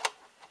anywhere.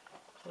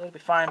 So it'll be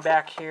fine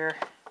back here.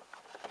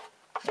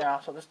 Yeah,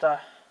 so just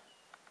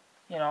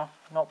you know,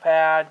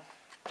 notepad,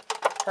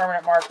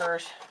 permanent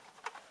markers.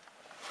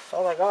 That's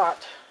all I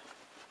got.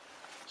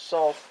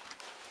 So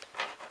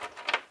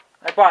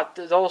I bought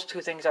those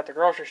two things at the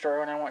grocery store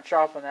when I went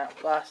shopping that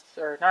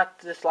not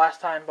this last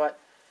time, but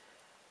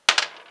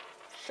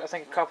I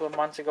think a couple of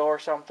months ago or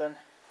something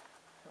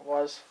it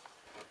was.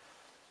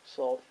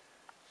 So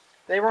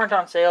they weren't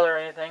on sale or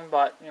anything,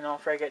 but you know,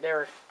 frig, they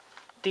were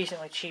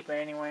decently cheap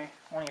anyway,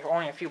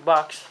 only a few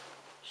bucks.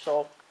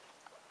 So,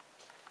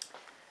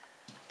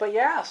 but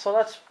yeah, so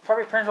that's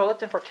probably pretty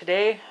much it for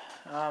today.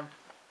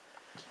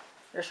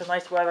 There's some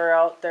nice weather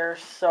out there,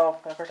 so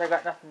of course I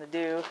got nothing to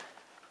do.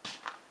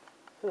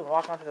 Ooh,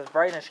 walking onto this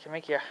brightness can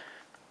make you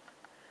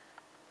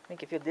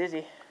feel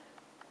dizzy.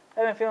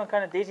 I've been feeling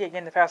kind of dizzy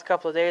again the past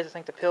couple of days. I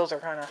think the pills are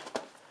kind of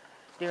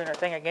doing their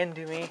thing again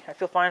to me. I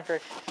feel fine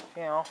for,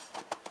 you know,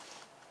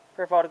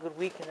 for about a good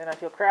week, and then I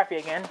feel crappy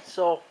again.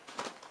 So,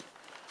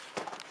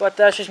 but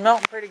she's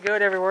melting pretty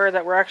good everywhere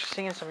that we're actually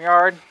seeing some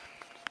yard.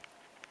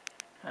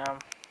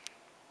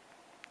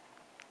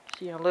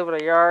 Seeing a little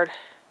bit of yard,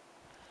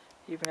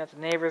 even at the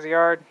neighbor's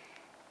yard.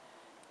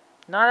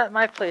 Not at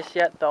my place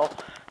yet, though.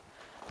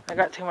 I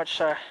got too much,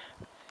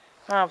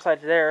 not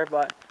besides there,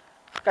 but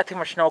got too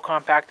much snow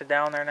compacted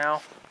down there now.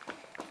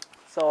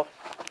 So,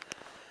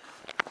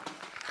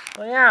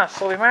 well, yeah,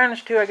 so we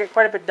managed to get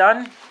quite a bit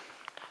done.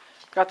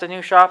 Got the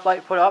new shop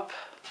light put up.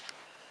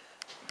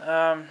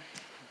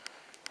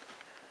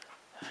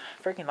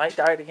 Freaking light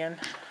died again.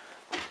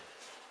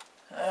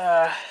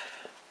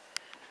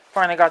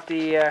 Finally got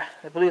the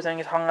blue thing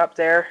is hung up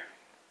there.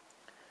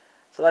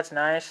 So that's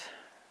nice.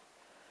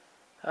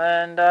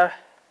 And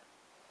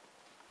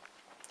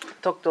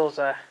took those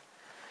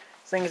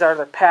things out of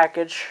the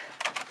package.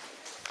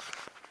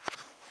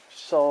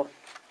 So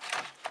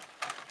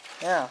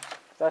yeah,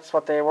 that's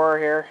what they were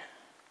here.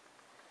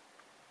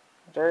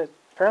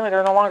 Apparently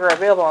they're no longer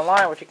available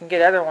online, which you can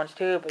get other ones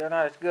too, but they're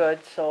not as good.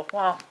 So,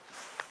 well,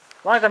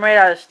 as long as they're made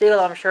out of steel,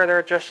 I'm sure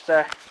they're just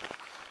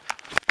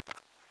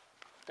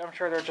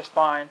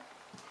fine.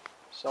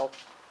 So,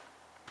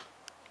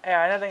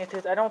 yeah, another thing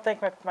is, I don't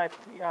think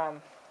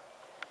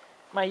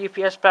my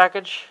UPS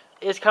package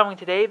is coming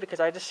today because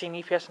I just seen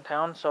UPS in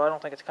town, so I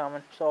don't think it's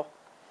coming. So,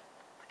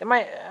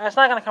 it's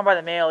not gonna come by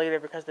the mail either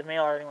because the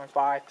mail already went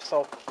by.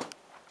 So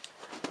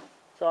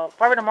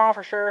probably tomorrow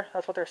for sure.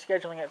 That's what they're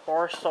scheduling it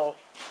for. So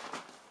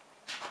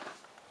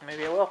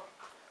maybe it will.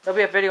 There'll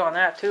be a video on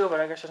that too, but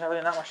I guess there's not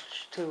really not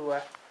much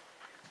to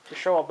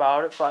show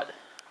about it. But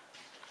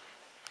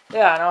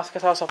yeah, and I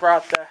also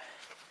brought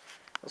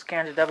those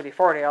cans of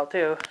WD-40 out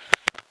too.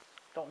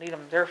 Don't need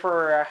them. They're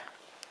for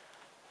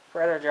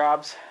other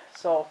jobs.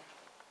 So,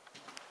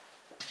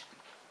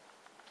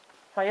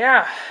 well,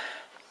 yeah.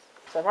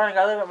 So I finally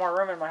got a little bit more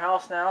room in my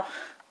house now.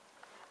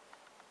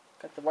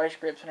 Got the vice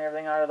grips and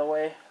everything out of the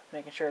way,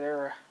 making sure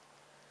they're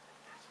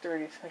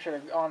sturdy, make sure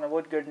they're on the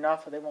wood good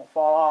enough so they won't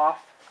fall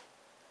off.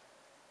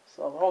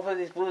 So hopefully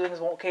these blue things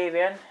won't cave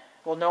in.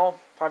 We'll know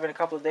probably in a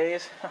couple of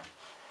days.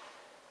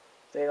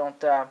 They don't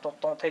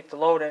take the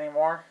load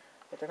anymore.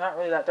 But they're not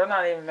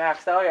even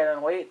maxed out yet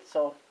on weight,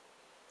 so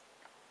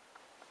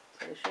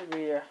they should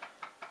be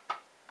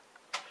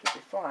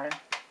fine.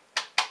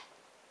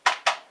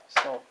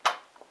 So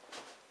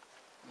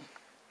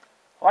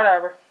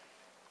whatever.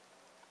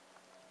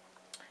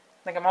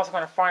 I think I'm also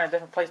going to find a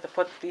different place to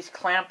put these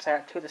clamps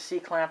at too, the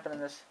C-clamp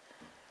and this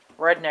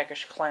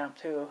redneckish clamp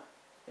too.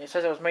 It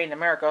says it was made in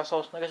America,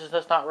 so I guess it's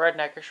just not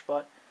redneckish,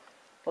 but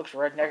it looks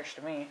redneckish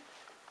to me.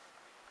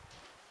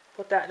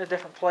 Put that in a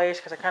different place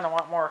because I kind of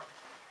want more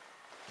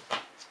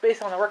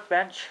space on the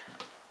workbench.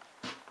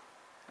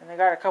 And they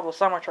got a couple of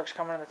summer trucks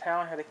coming into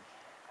town here. They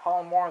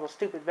haul more of those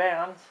stupid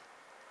vans.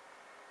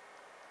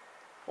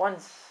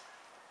 One's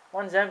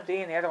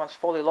empty and the other one's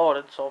fully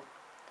loaded, so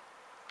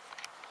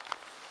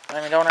I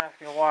mean, don't ask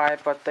me why,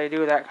 but they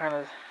do that kind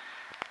of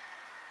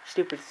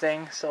stupid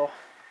thing, so.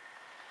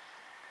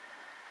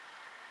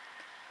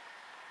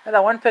 And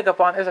that one pickup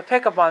there's a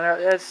pickup on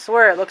there, I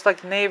swear it looks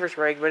like the neighbor's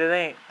rig, but it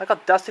ain't. Look how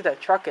dusty that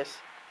truck is.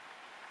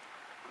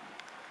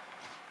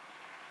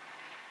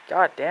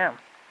 God damn.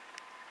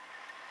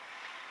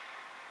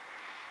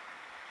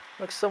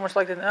 Looks so much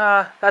like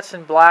that's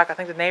in black. I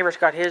think the neighbor's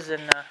got his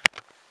in,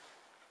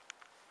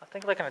 I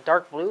think like in a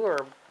dark blue,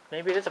 or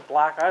maybe it is a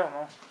black, I don't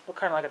know. Look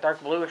kind of like a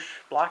dark bluish,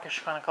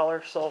 blackish kind of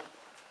color, so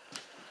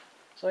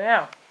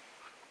yeah.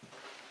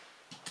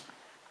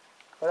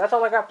 But that's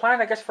all I got planned,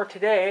 I guess, for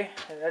today.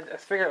 I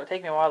figured it would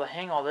take me a while to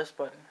hang all this,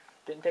 but it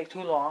didn't take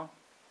too long.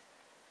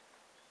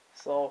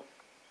 So,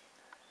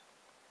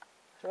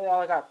 that's really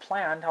all I got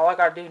planned. All I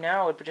got to do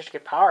now would be just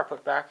get power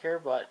put back here,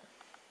 but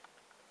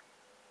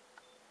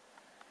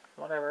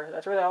whatever.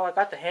 That's really all I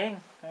got to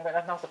hang. I got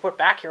nothing else to put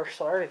back here,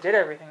 so I already did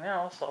everything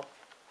now, so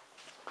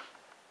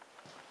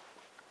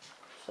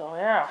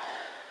yeah.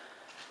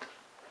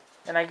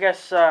 And I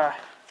guess it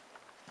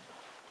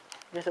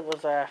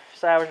was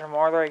Savage and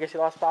Martha. I guess he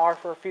lost power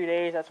for a few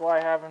days. That's why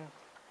I haven't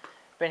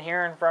been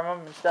hearing from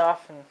him and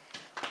stuff and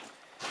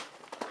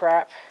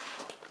crap.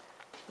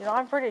 You know,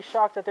 I'm pretty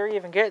shocked that they're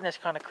even getting this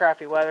kind of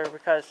crappy weather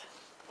because,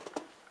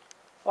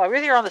 well,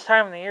 really around this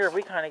time of the year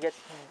we kind of get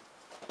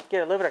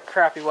a little bit of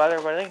crappy weather,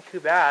 but it ain't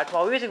too bad.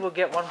 Well, we usually will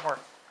get one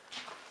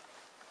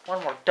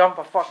more dump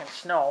of fucking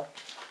snow,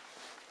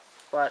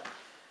 but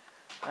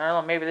I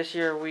don't know. Maybe this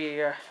year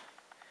we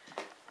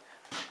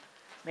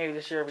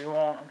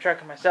won't. I'm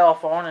checking my cell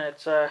phone and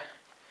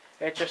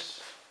it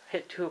just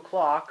hit 2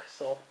 o'clock.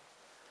 So,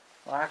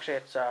 well, actually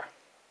it's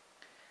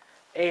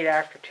 8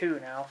 after 2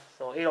 now.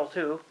 So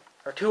 8:02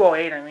 or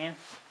 2:08, I mean.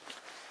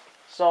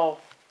 So,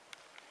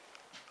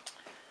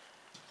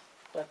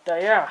 but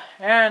yeah,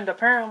 and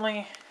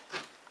apparently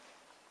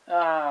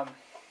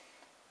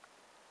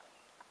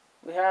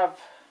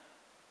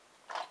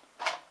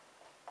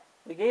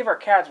we gave our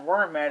cats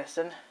worm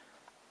medicine.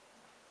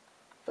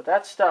 But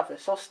that stuff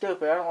is so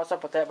stupid. I don't know what's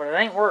up with that, but it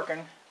ain't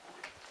working.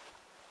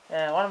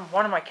 And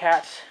one of my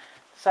cats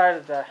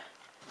decided to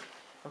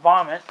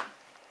vomit.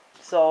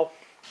 So,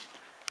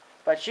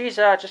 but she's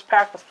just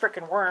packed with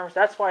freaking worms.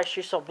 That's why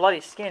she's so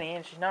bloody skinny,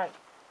 and she's not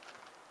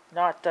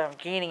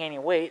gaining any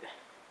weight.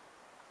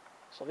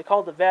 So we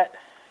called the vet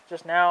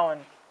just now,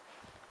 and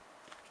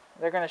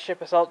they're gonna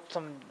ship us out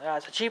some.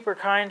 It's a cheaper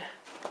kind,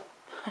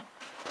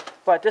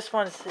 but this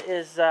one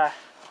is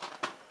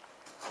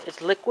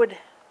it's liquid.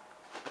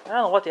 I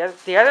don't know what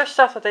the other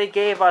stuff that they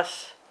gave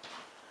us,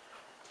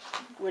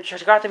 which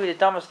has got to be the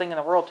dumbest thing in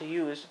the world to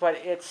use, but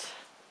it's,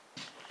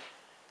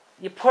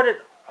 you put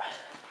it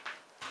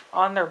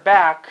on their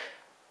back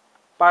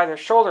by their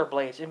shoulder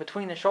blades, in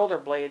between the shoulder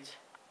blades.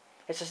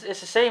 It's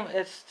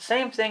the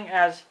same thing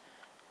as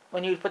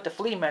when you put the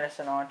flea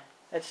medicine on.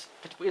 It's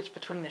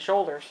between the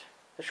shoulders,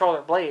 the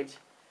shoulder blades.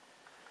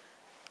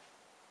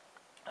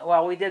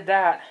 Well, we did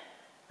that.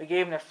 We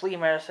gave them their flea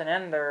medicine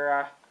and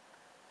their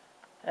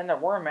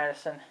worm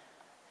medicine.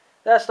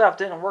 That stuff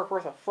didn't work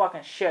worth a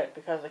fucking shit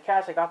because the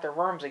cats had got their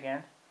worms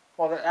again.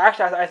 Well,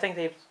 actually, I think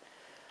they've.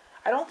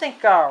 I don't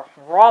think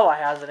Rolla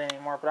has it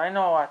anymore, but I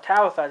know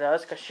Tabitha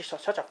does because she's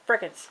such a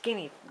freaking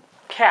skinny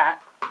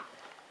cat.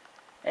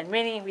 And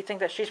Minnie, we think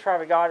that she's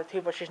probably got it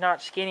too, but she's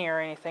not skinny or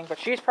anything. But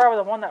she's probably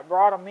the one that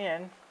brought them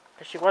in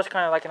because she was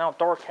kind of like an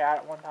outdoor cat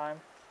at one time.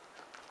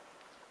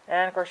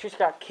 And of course, she's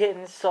got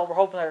kittens, so we're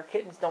hoping that her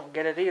kittens don't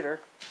get it either.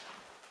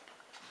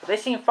 But they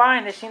seem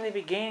fine. They seem to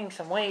be gaining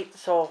some weight,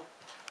 so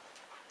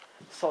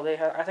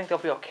I think they'll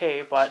be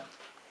okay. But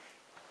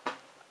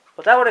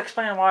that would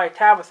explain why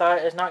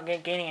Tabitha is not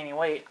gaining any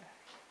weight.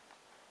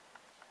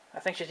 I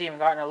think she's even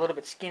gotten a little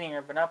bit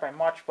skinnier, but not by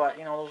much. But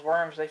you know, those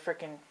worms, they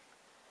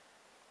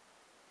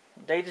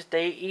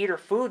eat her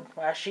food.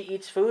 As she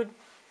eats food,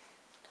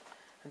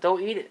 they'll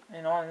eat it.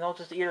 You know, and they'll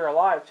just eat her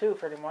alive too,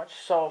 pretty much.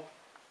 So,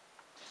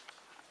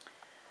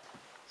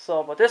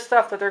 but this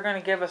stuff that they're going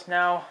to give us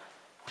now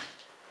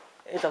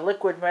is a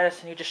liquid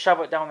medicine. You just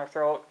shove it down their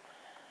throat,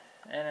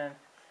 and then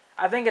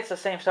I think it's the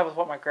same stuff as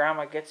what my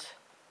grandma gets.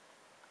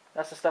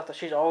 That's the stuff that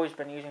she's always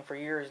been using for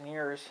years and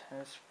years.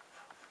 And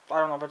I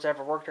don't know if it's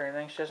ever worked or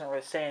anything. She doesn't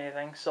really say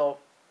anything, so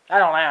I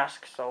don't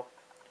ask. So,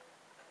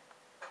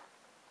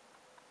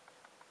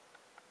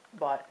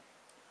 but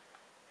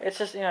it's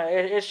just, you know,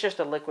 it's just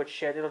a liquid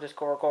shit. It'll just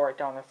go right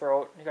down their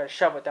throat. You gotta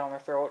shove it down their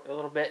throat a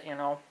little bit, you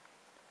know.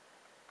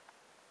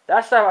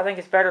 That stuff I think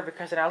is better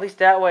because then at least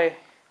that way,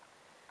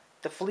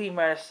 the flea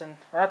medicine,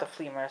 or not the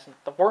flea medicine,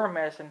 the worm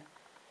medicine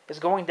is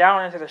going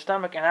down into their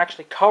stomach and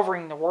actually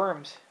covering the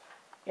worms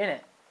in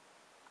it.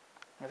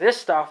 This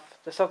stuff,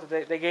 the stuff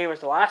that they gave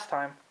us the last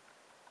time,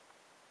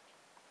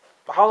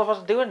 how does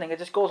it do anything? It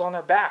just goes on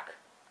their back.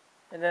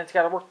 And then it's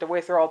got to work their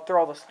way through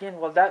all the skin.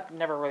 Well, that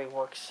never really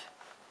works.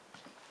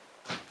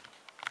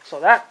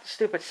 So that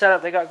stupid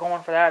setup they got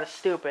going for that is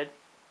stupid.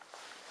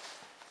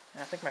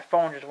 And I think my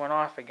phone just went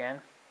off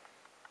again.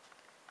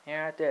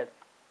 Yeah, it did.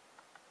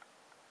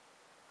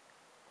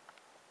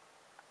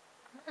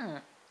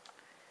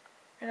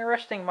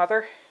 Interesting,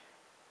 Mother.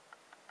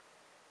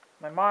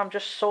 My mom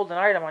just sold an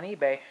item on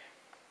eBay.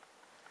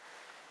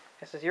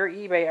 It says your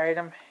eBay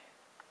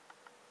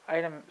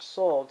item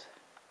sold.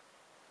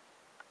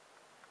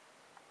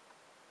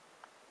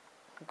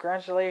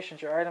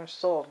 Congratulations, your item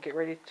sold. Get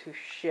ready to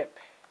ship.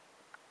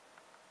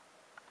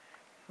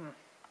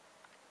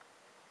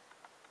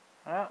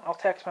 Well, I'll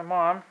text my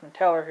mom and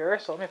tell her here.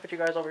 So let me put you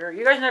guys over here.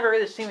 You guys never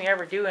really see me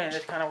ever do any of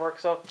this kind of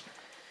work. So,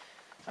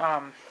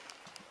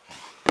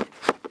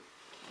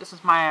 this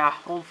is my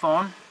old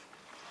phone.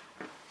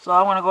 So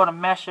I want to go to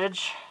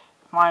message,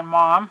 find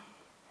mom.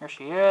 Here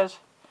she is.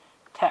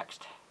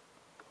 Text.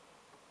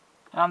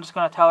 And I'm just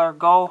going to tell her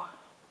go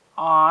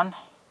on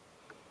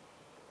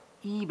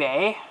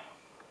eBay.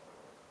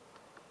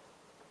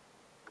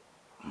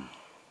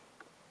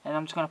 And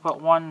I'm just going to put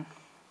one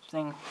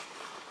thing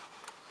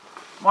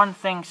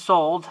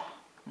sold.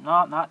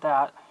 No, not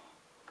that.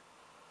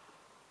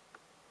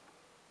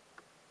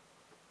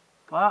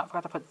 Well, I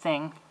forgot to put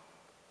thing.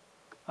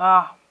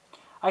 I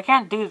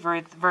can't do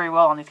very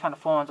well on these kind of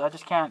phones. I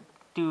just can't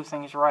do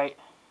things right.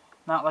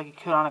 Not like you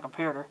could on a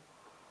computer.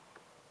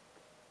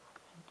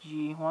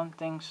 One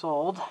thing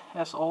sold.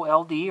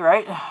 S-O-L-D,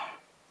 right?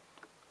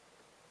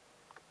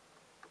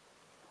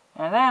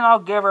 And then I'll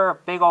give her a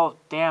big old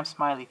damn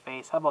smiley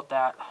face. How about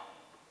that?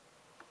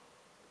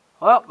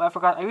 Well, I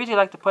forgot. I usually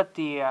like to put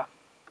the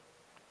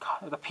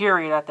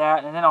period at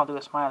that, and then I'll do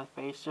a smiley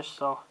face, just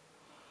so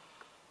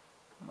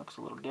it looks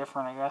a little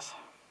different, I guess.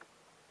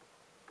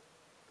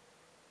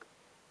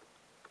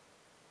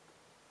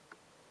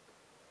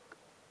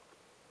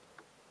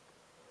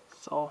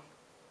 So,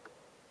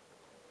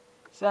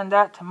 send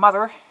that to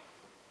Mother.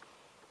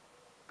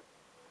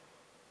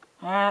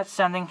 And it's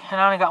sending. And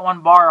I only got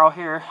one bar out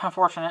here.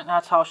 Unfortunate,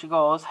 that's how she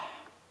goes.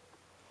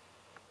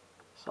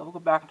 So we'll go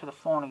back into the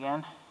phone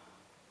again.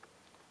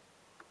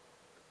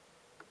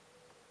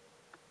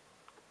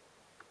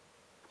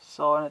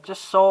 So, and it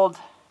just sold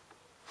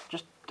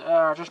just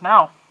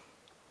now.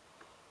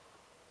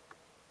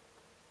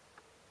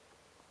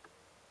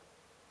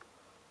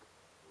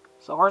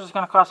 So of course it's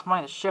going to cost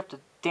money to ship the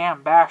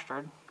damn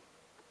bastard.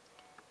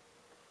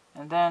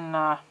 And then,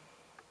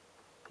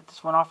 it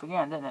just went off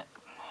again, didn't it?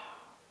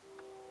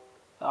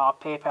 Oh,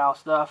 PayPal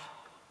stuff.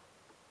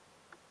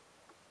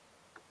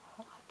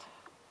 What?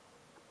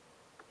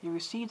 You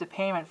received a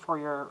payment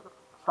from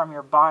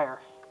your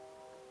buyer.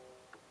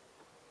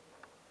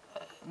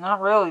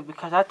 Not really,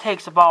 because that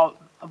takes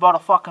about a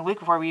fucking week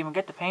before we even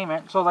get the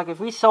payment. So like if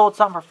we sold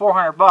something for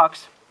 400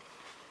 bucks,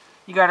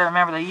 you gotta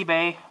remember that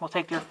eBay will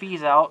take their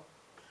fees out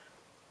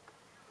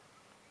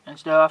and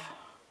stuff.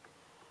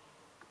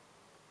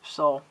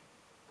 So,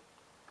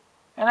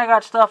 and I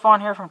got stuff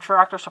on here from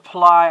Tractor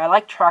Supply. I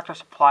like Tractor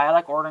Supply. I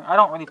like ordering. I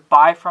don't really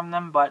buy from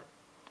them, but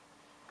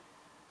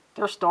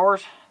their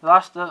stores. The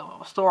last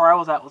store I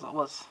was at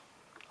was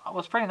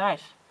pretty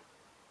nice.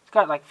 It's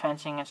got like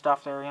fencing and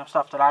stuff there, you know,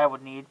 stuff that I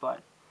would need.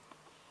 But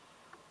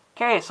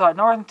okay, so at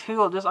Northern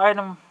Tool, this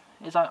item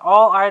is on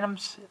all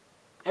items.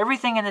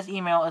 Everything in this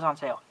email is on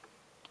sale.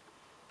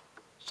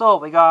 So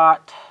we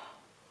got,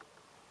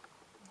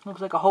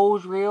 looks like a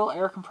hose reel,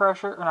 air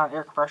compressor, or not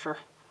air compressor,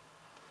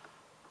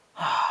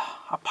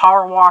 a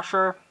power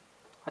washer,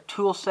 a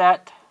tool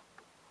set,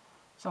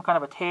 some kind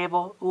of a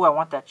table. Ooh, I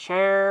want that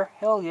chair.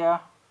 Hell yeah.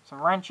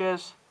 Some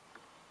wrenches,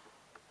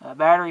 a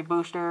battery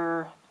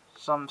booster,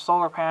 some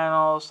solar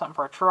panels, something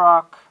for a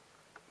truck,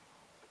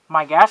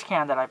 my gas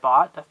can that I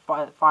bought, the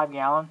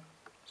 5-gallon,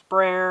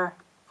 sprayer,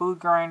 food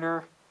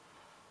grinder,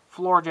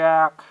 floor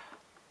jack,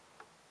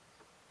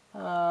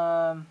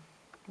 whatever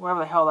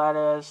the hell that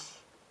is,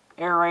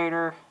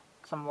 aerator,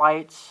 some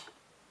lights,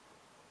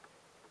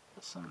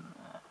 some.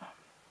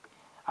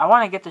 I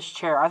want to get this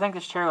chair. I think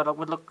this chair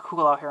would look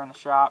cool out here in the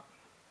shop.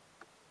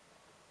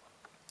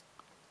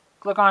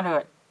 Click onto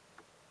it.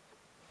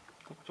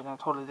 Click on a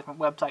totally different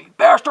website, you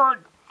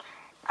bastard!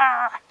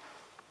 Ah!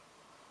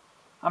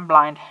 I'm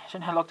blind.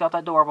 Shouldn't have looked out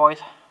that door, boys.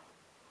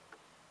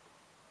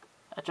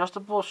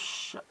 Adjustable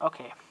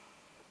okay.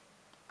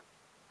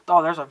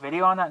 Oh, there's a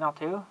video on that now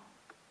too?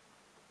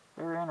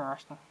 Very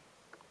interesting.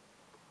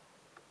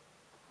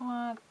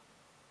 What?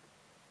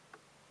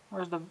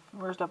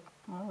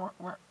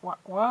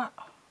 What?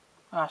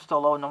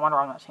 Still loading. No wonder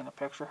I'm not seeing a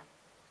picture.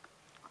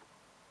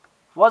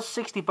 Was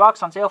 60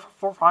 bucks on sale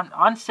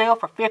on sale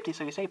for 50,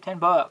 so you save 10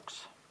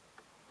 bucks.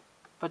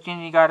 But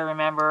you gotta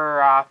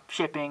remember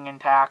shipping and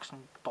tax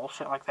and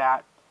bullshit like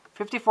that.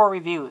 54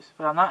 reviews,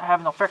 but I'm not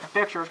having no freaking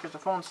pictures because the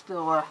phone's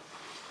still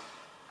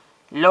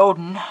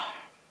loading.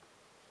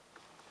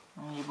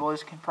 And you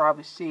boys can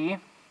probably see,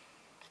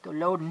 still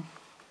loading.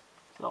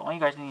 So you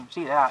guys didn't even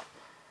see that.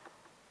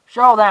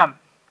 Show them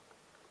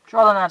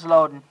that's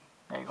loading.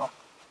 There you go.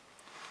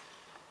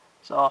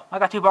 So I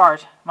got 2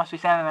 bars. Must be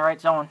standing in the right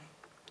zone.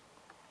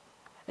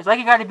 It's like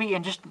you got to be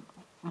in just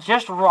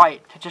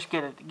right to just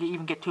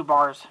even get 2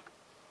 bars.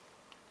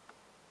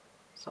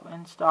 So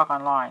in stock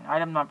online,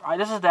 item number.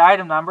 This is the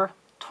item number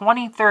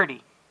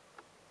 2030.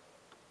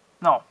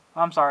 No,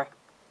 I'm sorry.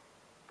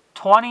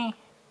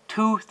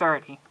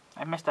 2230.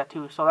 I missed that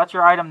too. So that's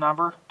your item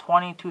number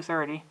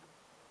 2230.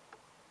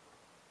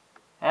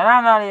 And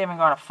I'm not even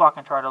gonna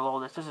fucking try to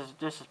load this.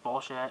 This is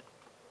bullshit.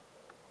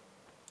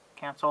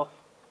 Cancel.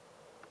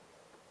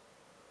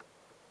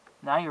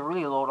 Now you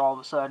really load all of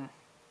a sudden.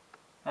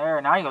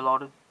 There, now you're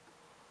loaded.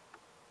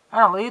 I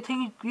don't know,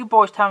 you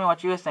boys tell me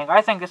what you think.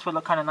 I think this would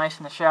look kind of nice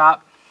in the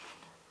shop.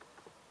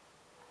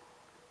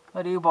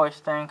 What do you boys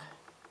think?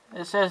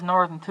 It says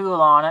Northern Tool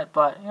on it,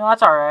 but, you know,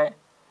 that's alright.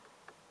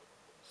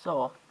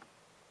 So,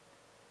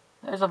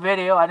 there's a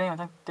video. I didn't even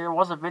think there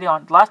was a video.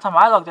 Last time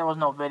I looked, there was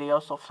no video,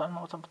 so I don't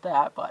know what's up with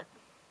that, but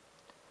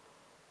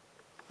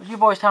you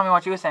boys tell me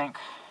what you think.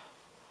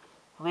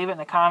 Leave it in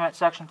the comment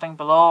section thing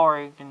below,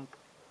 or you can,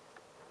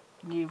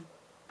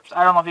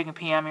 I don't know if you can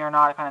PM me or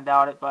not. I kind of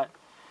doubt it, but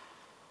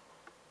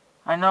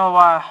I know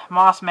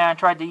Mossman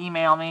tried to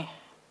email me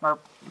or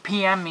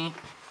PM me,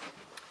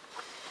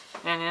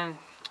 and then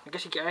I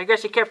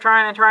guess he kept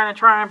trying and trying and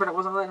trying, but it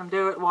wasn't letting him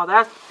do it. Well,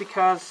 that's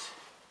because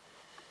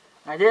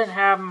I didn't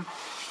have him.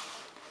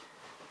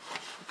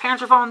 The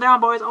pants are falling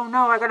down, boys. Oh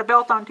no, I got a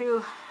belt on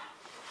too.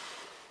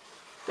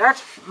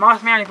 That's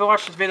Mossman. If you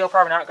watch this video,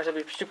 probably not, because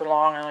it'll be super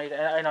long.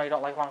 I know you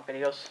don't like long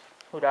videos.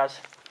 Who does?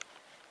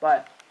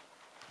 But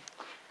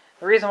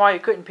the reason why you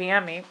couldn't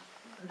PM me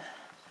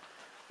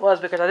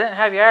was because I didn't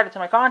have you added to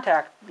my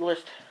contact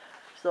list.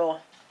 So,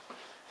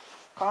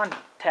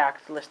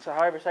 contact list, so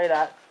however you say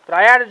that. But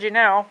I added you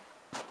now.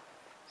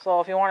 So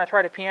if you want to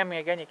try to PM me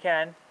again, you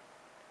can.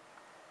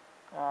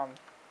 I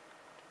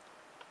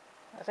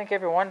think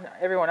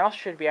everyone else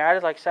should be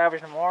added, like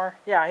Savage Noir.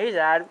 Yeah, he's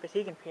added because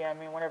he can PM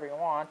me whenever he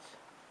wants.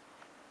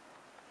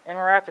 And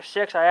we're after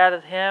 6. I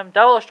added him.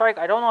 Double Strike.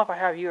 I don't know if I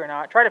have you or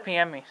not. Try to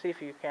PM me. See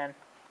if you can.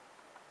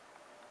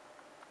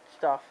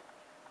 Stuff.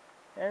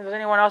 And if there's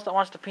anyone else that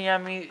wants to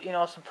PM me, you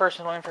know, some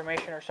personal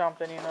information or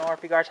something, you know, or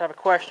if you guys have a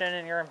question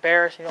and you're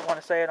embarrassed, you don't want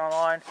to say it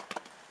online,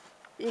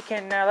 you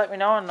can let me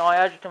know and I'll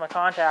add you to my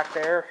contact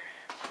there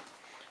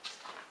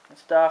and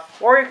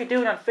stuff. Or you could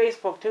do it on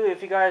Facebook too,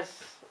 if you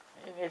guys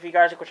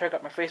go check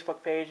out my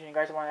Facebook page and you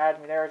guys want to add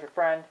me there as your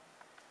friend.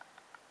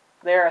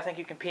 there, I think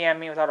you can PM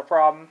me without a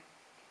problem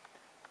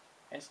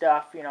and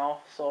stuff, you know,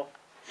 so,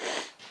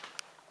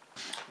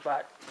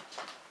 but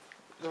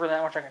there's really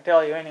not much I can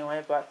tell you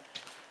anyway. But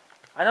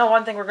I know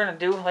one thing we're going to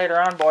do later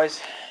on,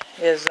 boys,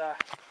 is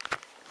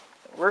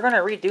we're going to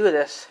redo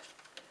this.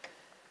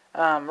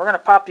 We're going to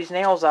pop these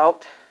nails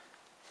out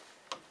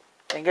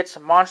and get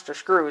some monster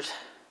screws.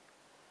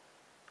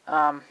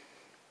 I'm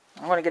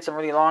going to get some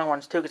really long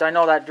ones too, because I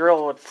know that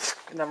drill would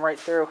them right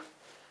through.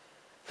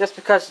 Just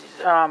because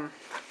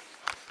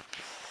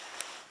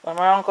when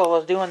my uncle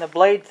was doing the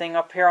blade thing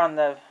up here on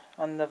the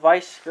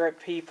vice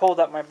grip, he pulled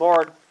up my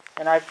board,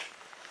 and I've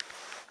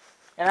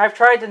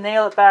tried to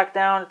nail it back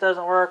down. It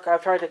doesn't work.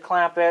 I've tried to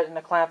clamp it, and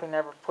the clamping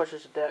never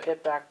pushes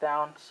it back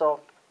down.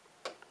 So,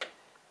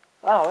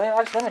 oh,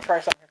 let me try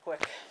something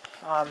quick.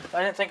 I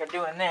didn't think of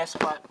doing this,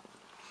 but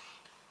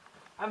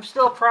I'm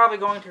still probably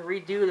going to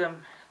redo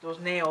those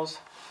nails.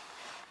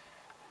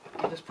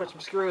 I'll just put some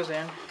screws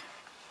in.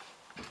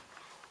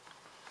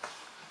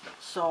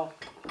 So,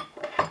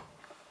 I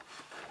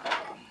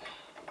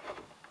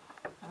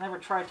never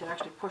tried to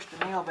actually push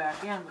the nail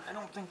back in, but I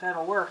don't think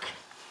that'll work.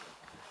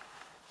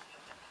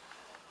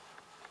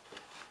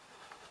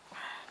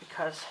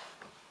 Because,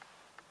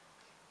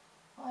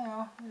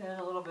 well, it is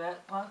a little bit.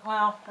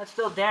 Well, that's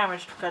still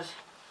damaged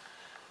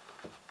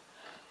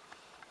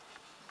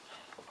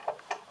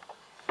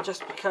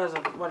just because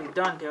of what he's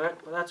done to it,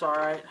 but that's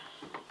alright.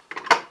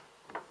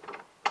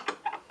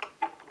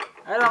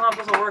 I don't know if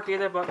this will work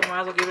either, but we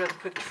might as well give it a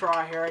quick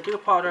try here. I do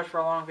apologize for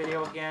a long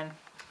video again.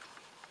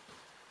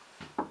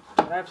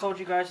 But I've told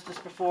you guys this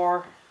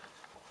before.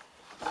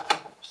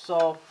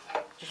 So,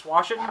 just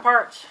wash it in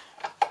parts.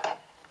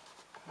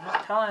 I'm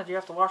not telling you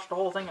have to wash the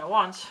whole thing at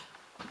once.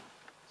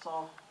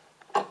 So,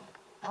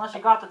 unless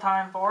you got the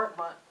time for it,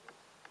 but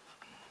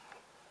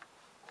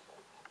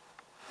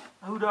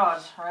who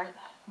does, right?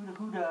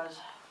 Who does?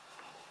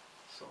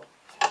 So,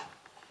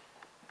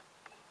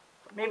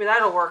 maybe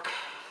that'll work.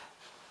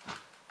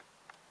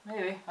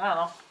 Maybe, I don't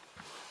know.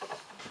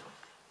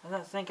 I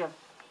didn't think of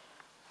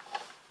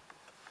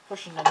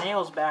pushing the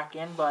nails back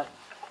in, but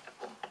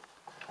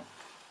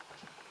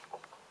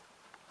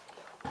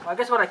well, I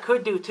guess what I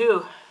could do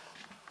too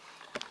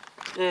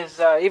is,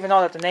 even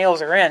though that the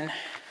nails are in,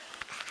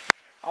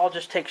 I'll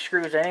just take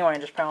screws anyway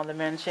and just pound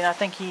them in. See, I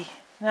think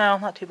no,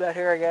 not too bad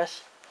here, I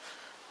guess.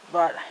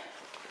 But,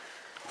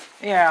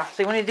 yeah,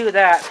 see, when you do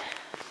that,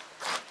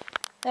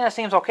 then it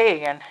seems okay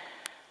again.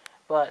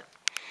 But,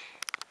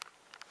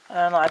 I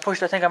don't know, I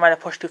think I might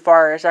have pushed too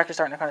far. It's actually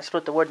starting to kind of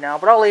split the wood now.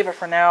 But I'll leave it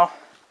for now.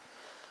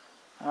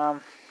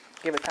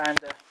 Give it time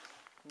to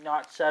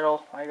not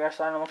settle, I guess.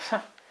 I don't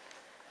know.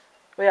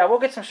 But yeah, we'll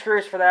get some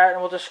screws for that,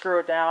 and we'll just screw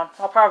it down.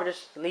 I'll probably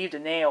just leave the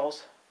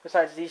nails,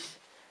 besides these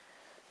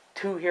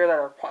two here that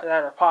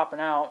are popping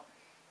out.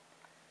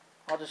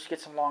 I'll just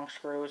get some long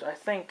screws. I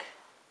think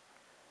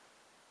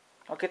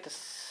I'll get the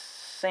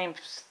same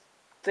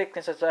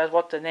thickness as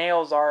what the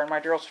nails are, and my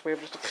drill should be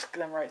able to stick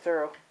them right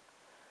through.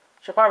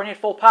 She'll probably need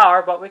full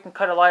power, but we can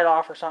cut a light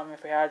off or something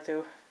if we had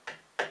to.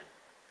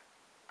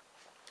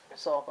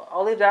 So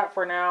I'll leave that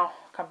for now.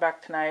 Come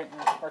back tonight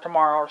or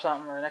tomorrow or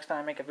something, or next time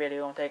I make a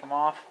video and take them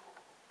off.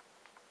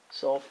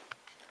 So,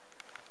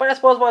 but I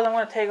suppose what I'm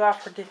going to take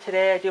off for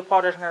today. I do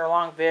apologize for a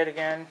long vid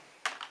again.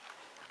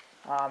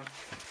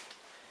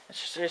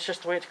 It's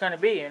just the way it's going to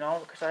be, you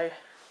know, because I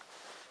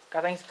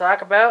got things to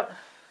talk about,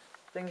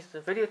 things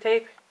to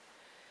videotape.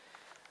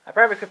 I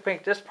probably could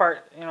make this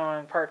part, you know,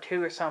 in part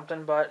 2 or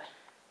something, but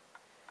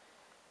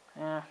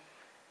yeah,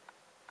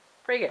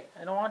 frig it.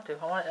 I don't want to.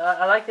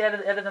 I like to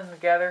edit them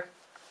together,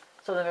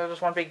 so then there's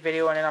just one big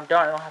video and then I'm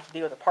done. I don't have to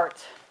deal with the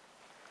parts.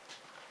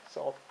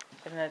 So,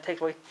 and then it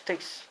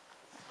takes.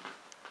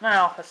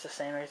 No, that's the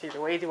same. It's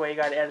either way you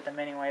got to edit them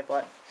anyway.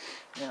 But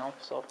you know,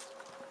 so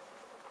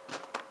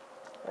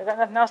I got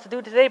nothing else to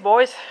do today,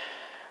 boys.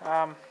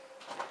 I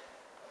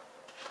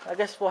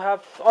guess we'll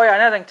have. Oh yeah,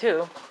 another thing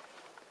too.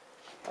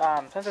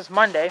 Since it's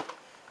Monday,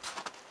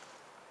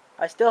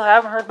 I still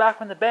haven't heard back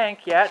from the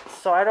bank yet,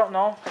 so I don't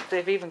know if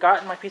they've even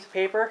gotten my piece of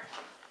paper,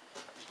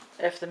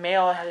 if the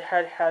mail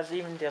has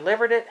even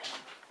delivered it,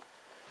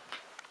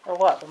 or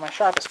what. But my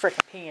shop is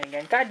freaking peeing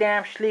again.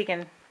 Goddamn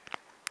schleeking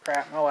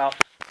crap. Oh well.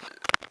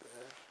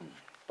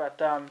 But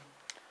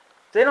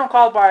if they don't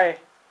call by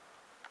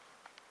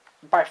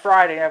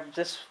Friday of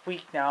this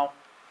week now,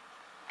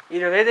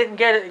 either they didn't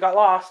get it, it got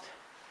lost,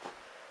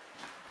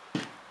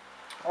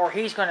 or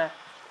he's gonna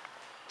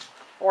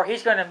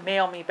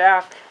mail me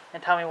back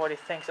and tell me what he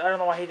thinks. I don't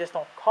know why he just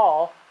don't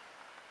call,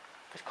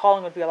 because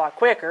calling would be a lot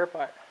quicker,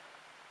 but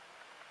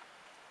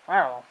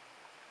I don't know.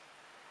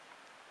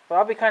 But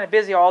I'll be kind of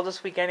busy all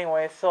this week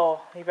anyway,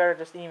 so he better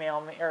just email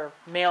me or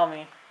mail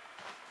me.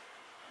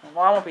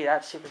 Well, I won't be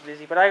that super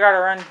busy, but I gotta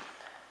run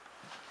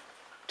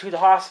to the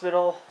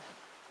hospital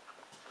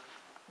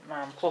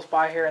close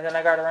by here, and then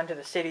I gotta run to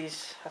the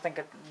cities, I think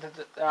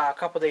a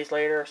couple days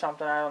later or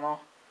something, I don't know.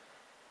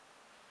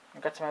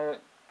 I've got some other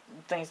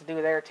things to do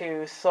there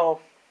too,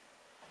 so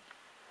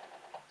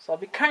I'll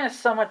be kind of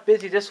somewhat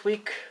busy this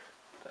week.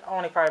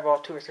 Only probably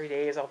about 2 or 3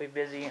 days I'll be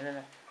busy, and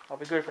then I'll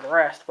be good for the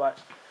rest. But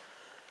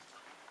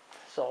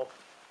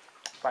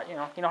you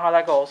know how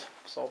that goes.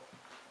 So,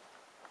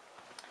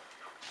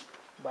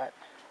 but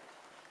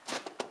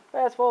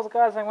I suppose,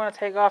 guys, I'm going to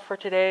take off for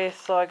today.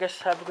 So I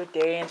guess have a good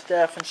day and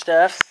stuff.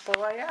 So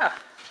yeah.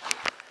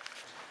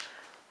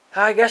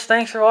 I guess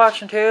thanks for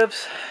watching,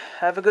 tubes.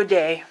 Have a good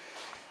day.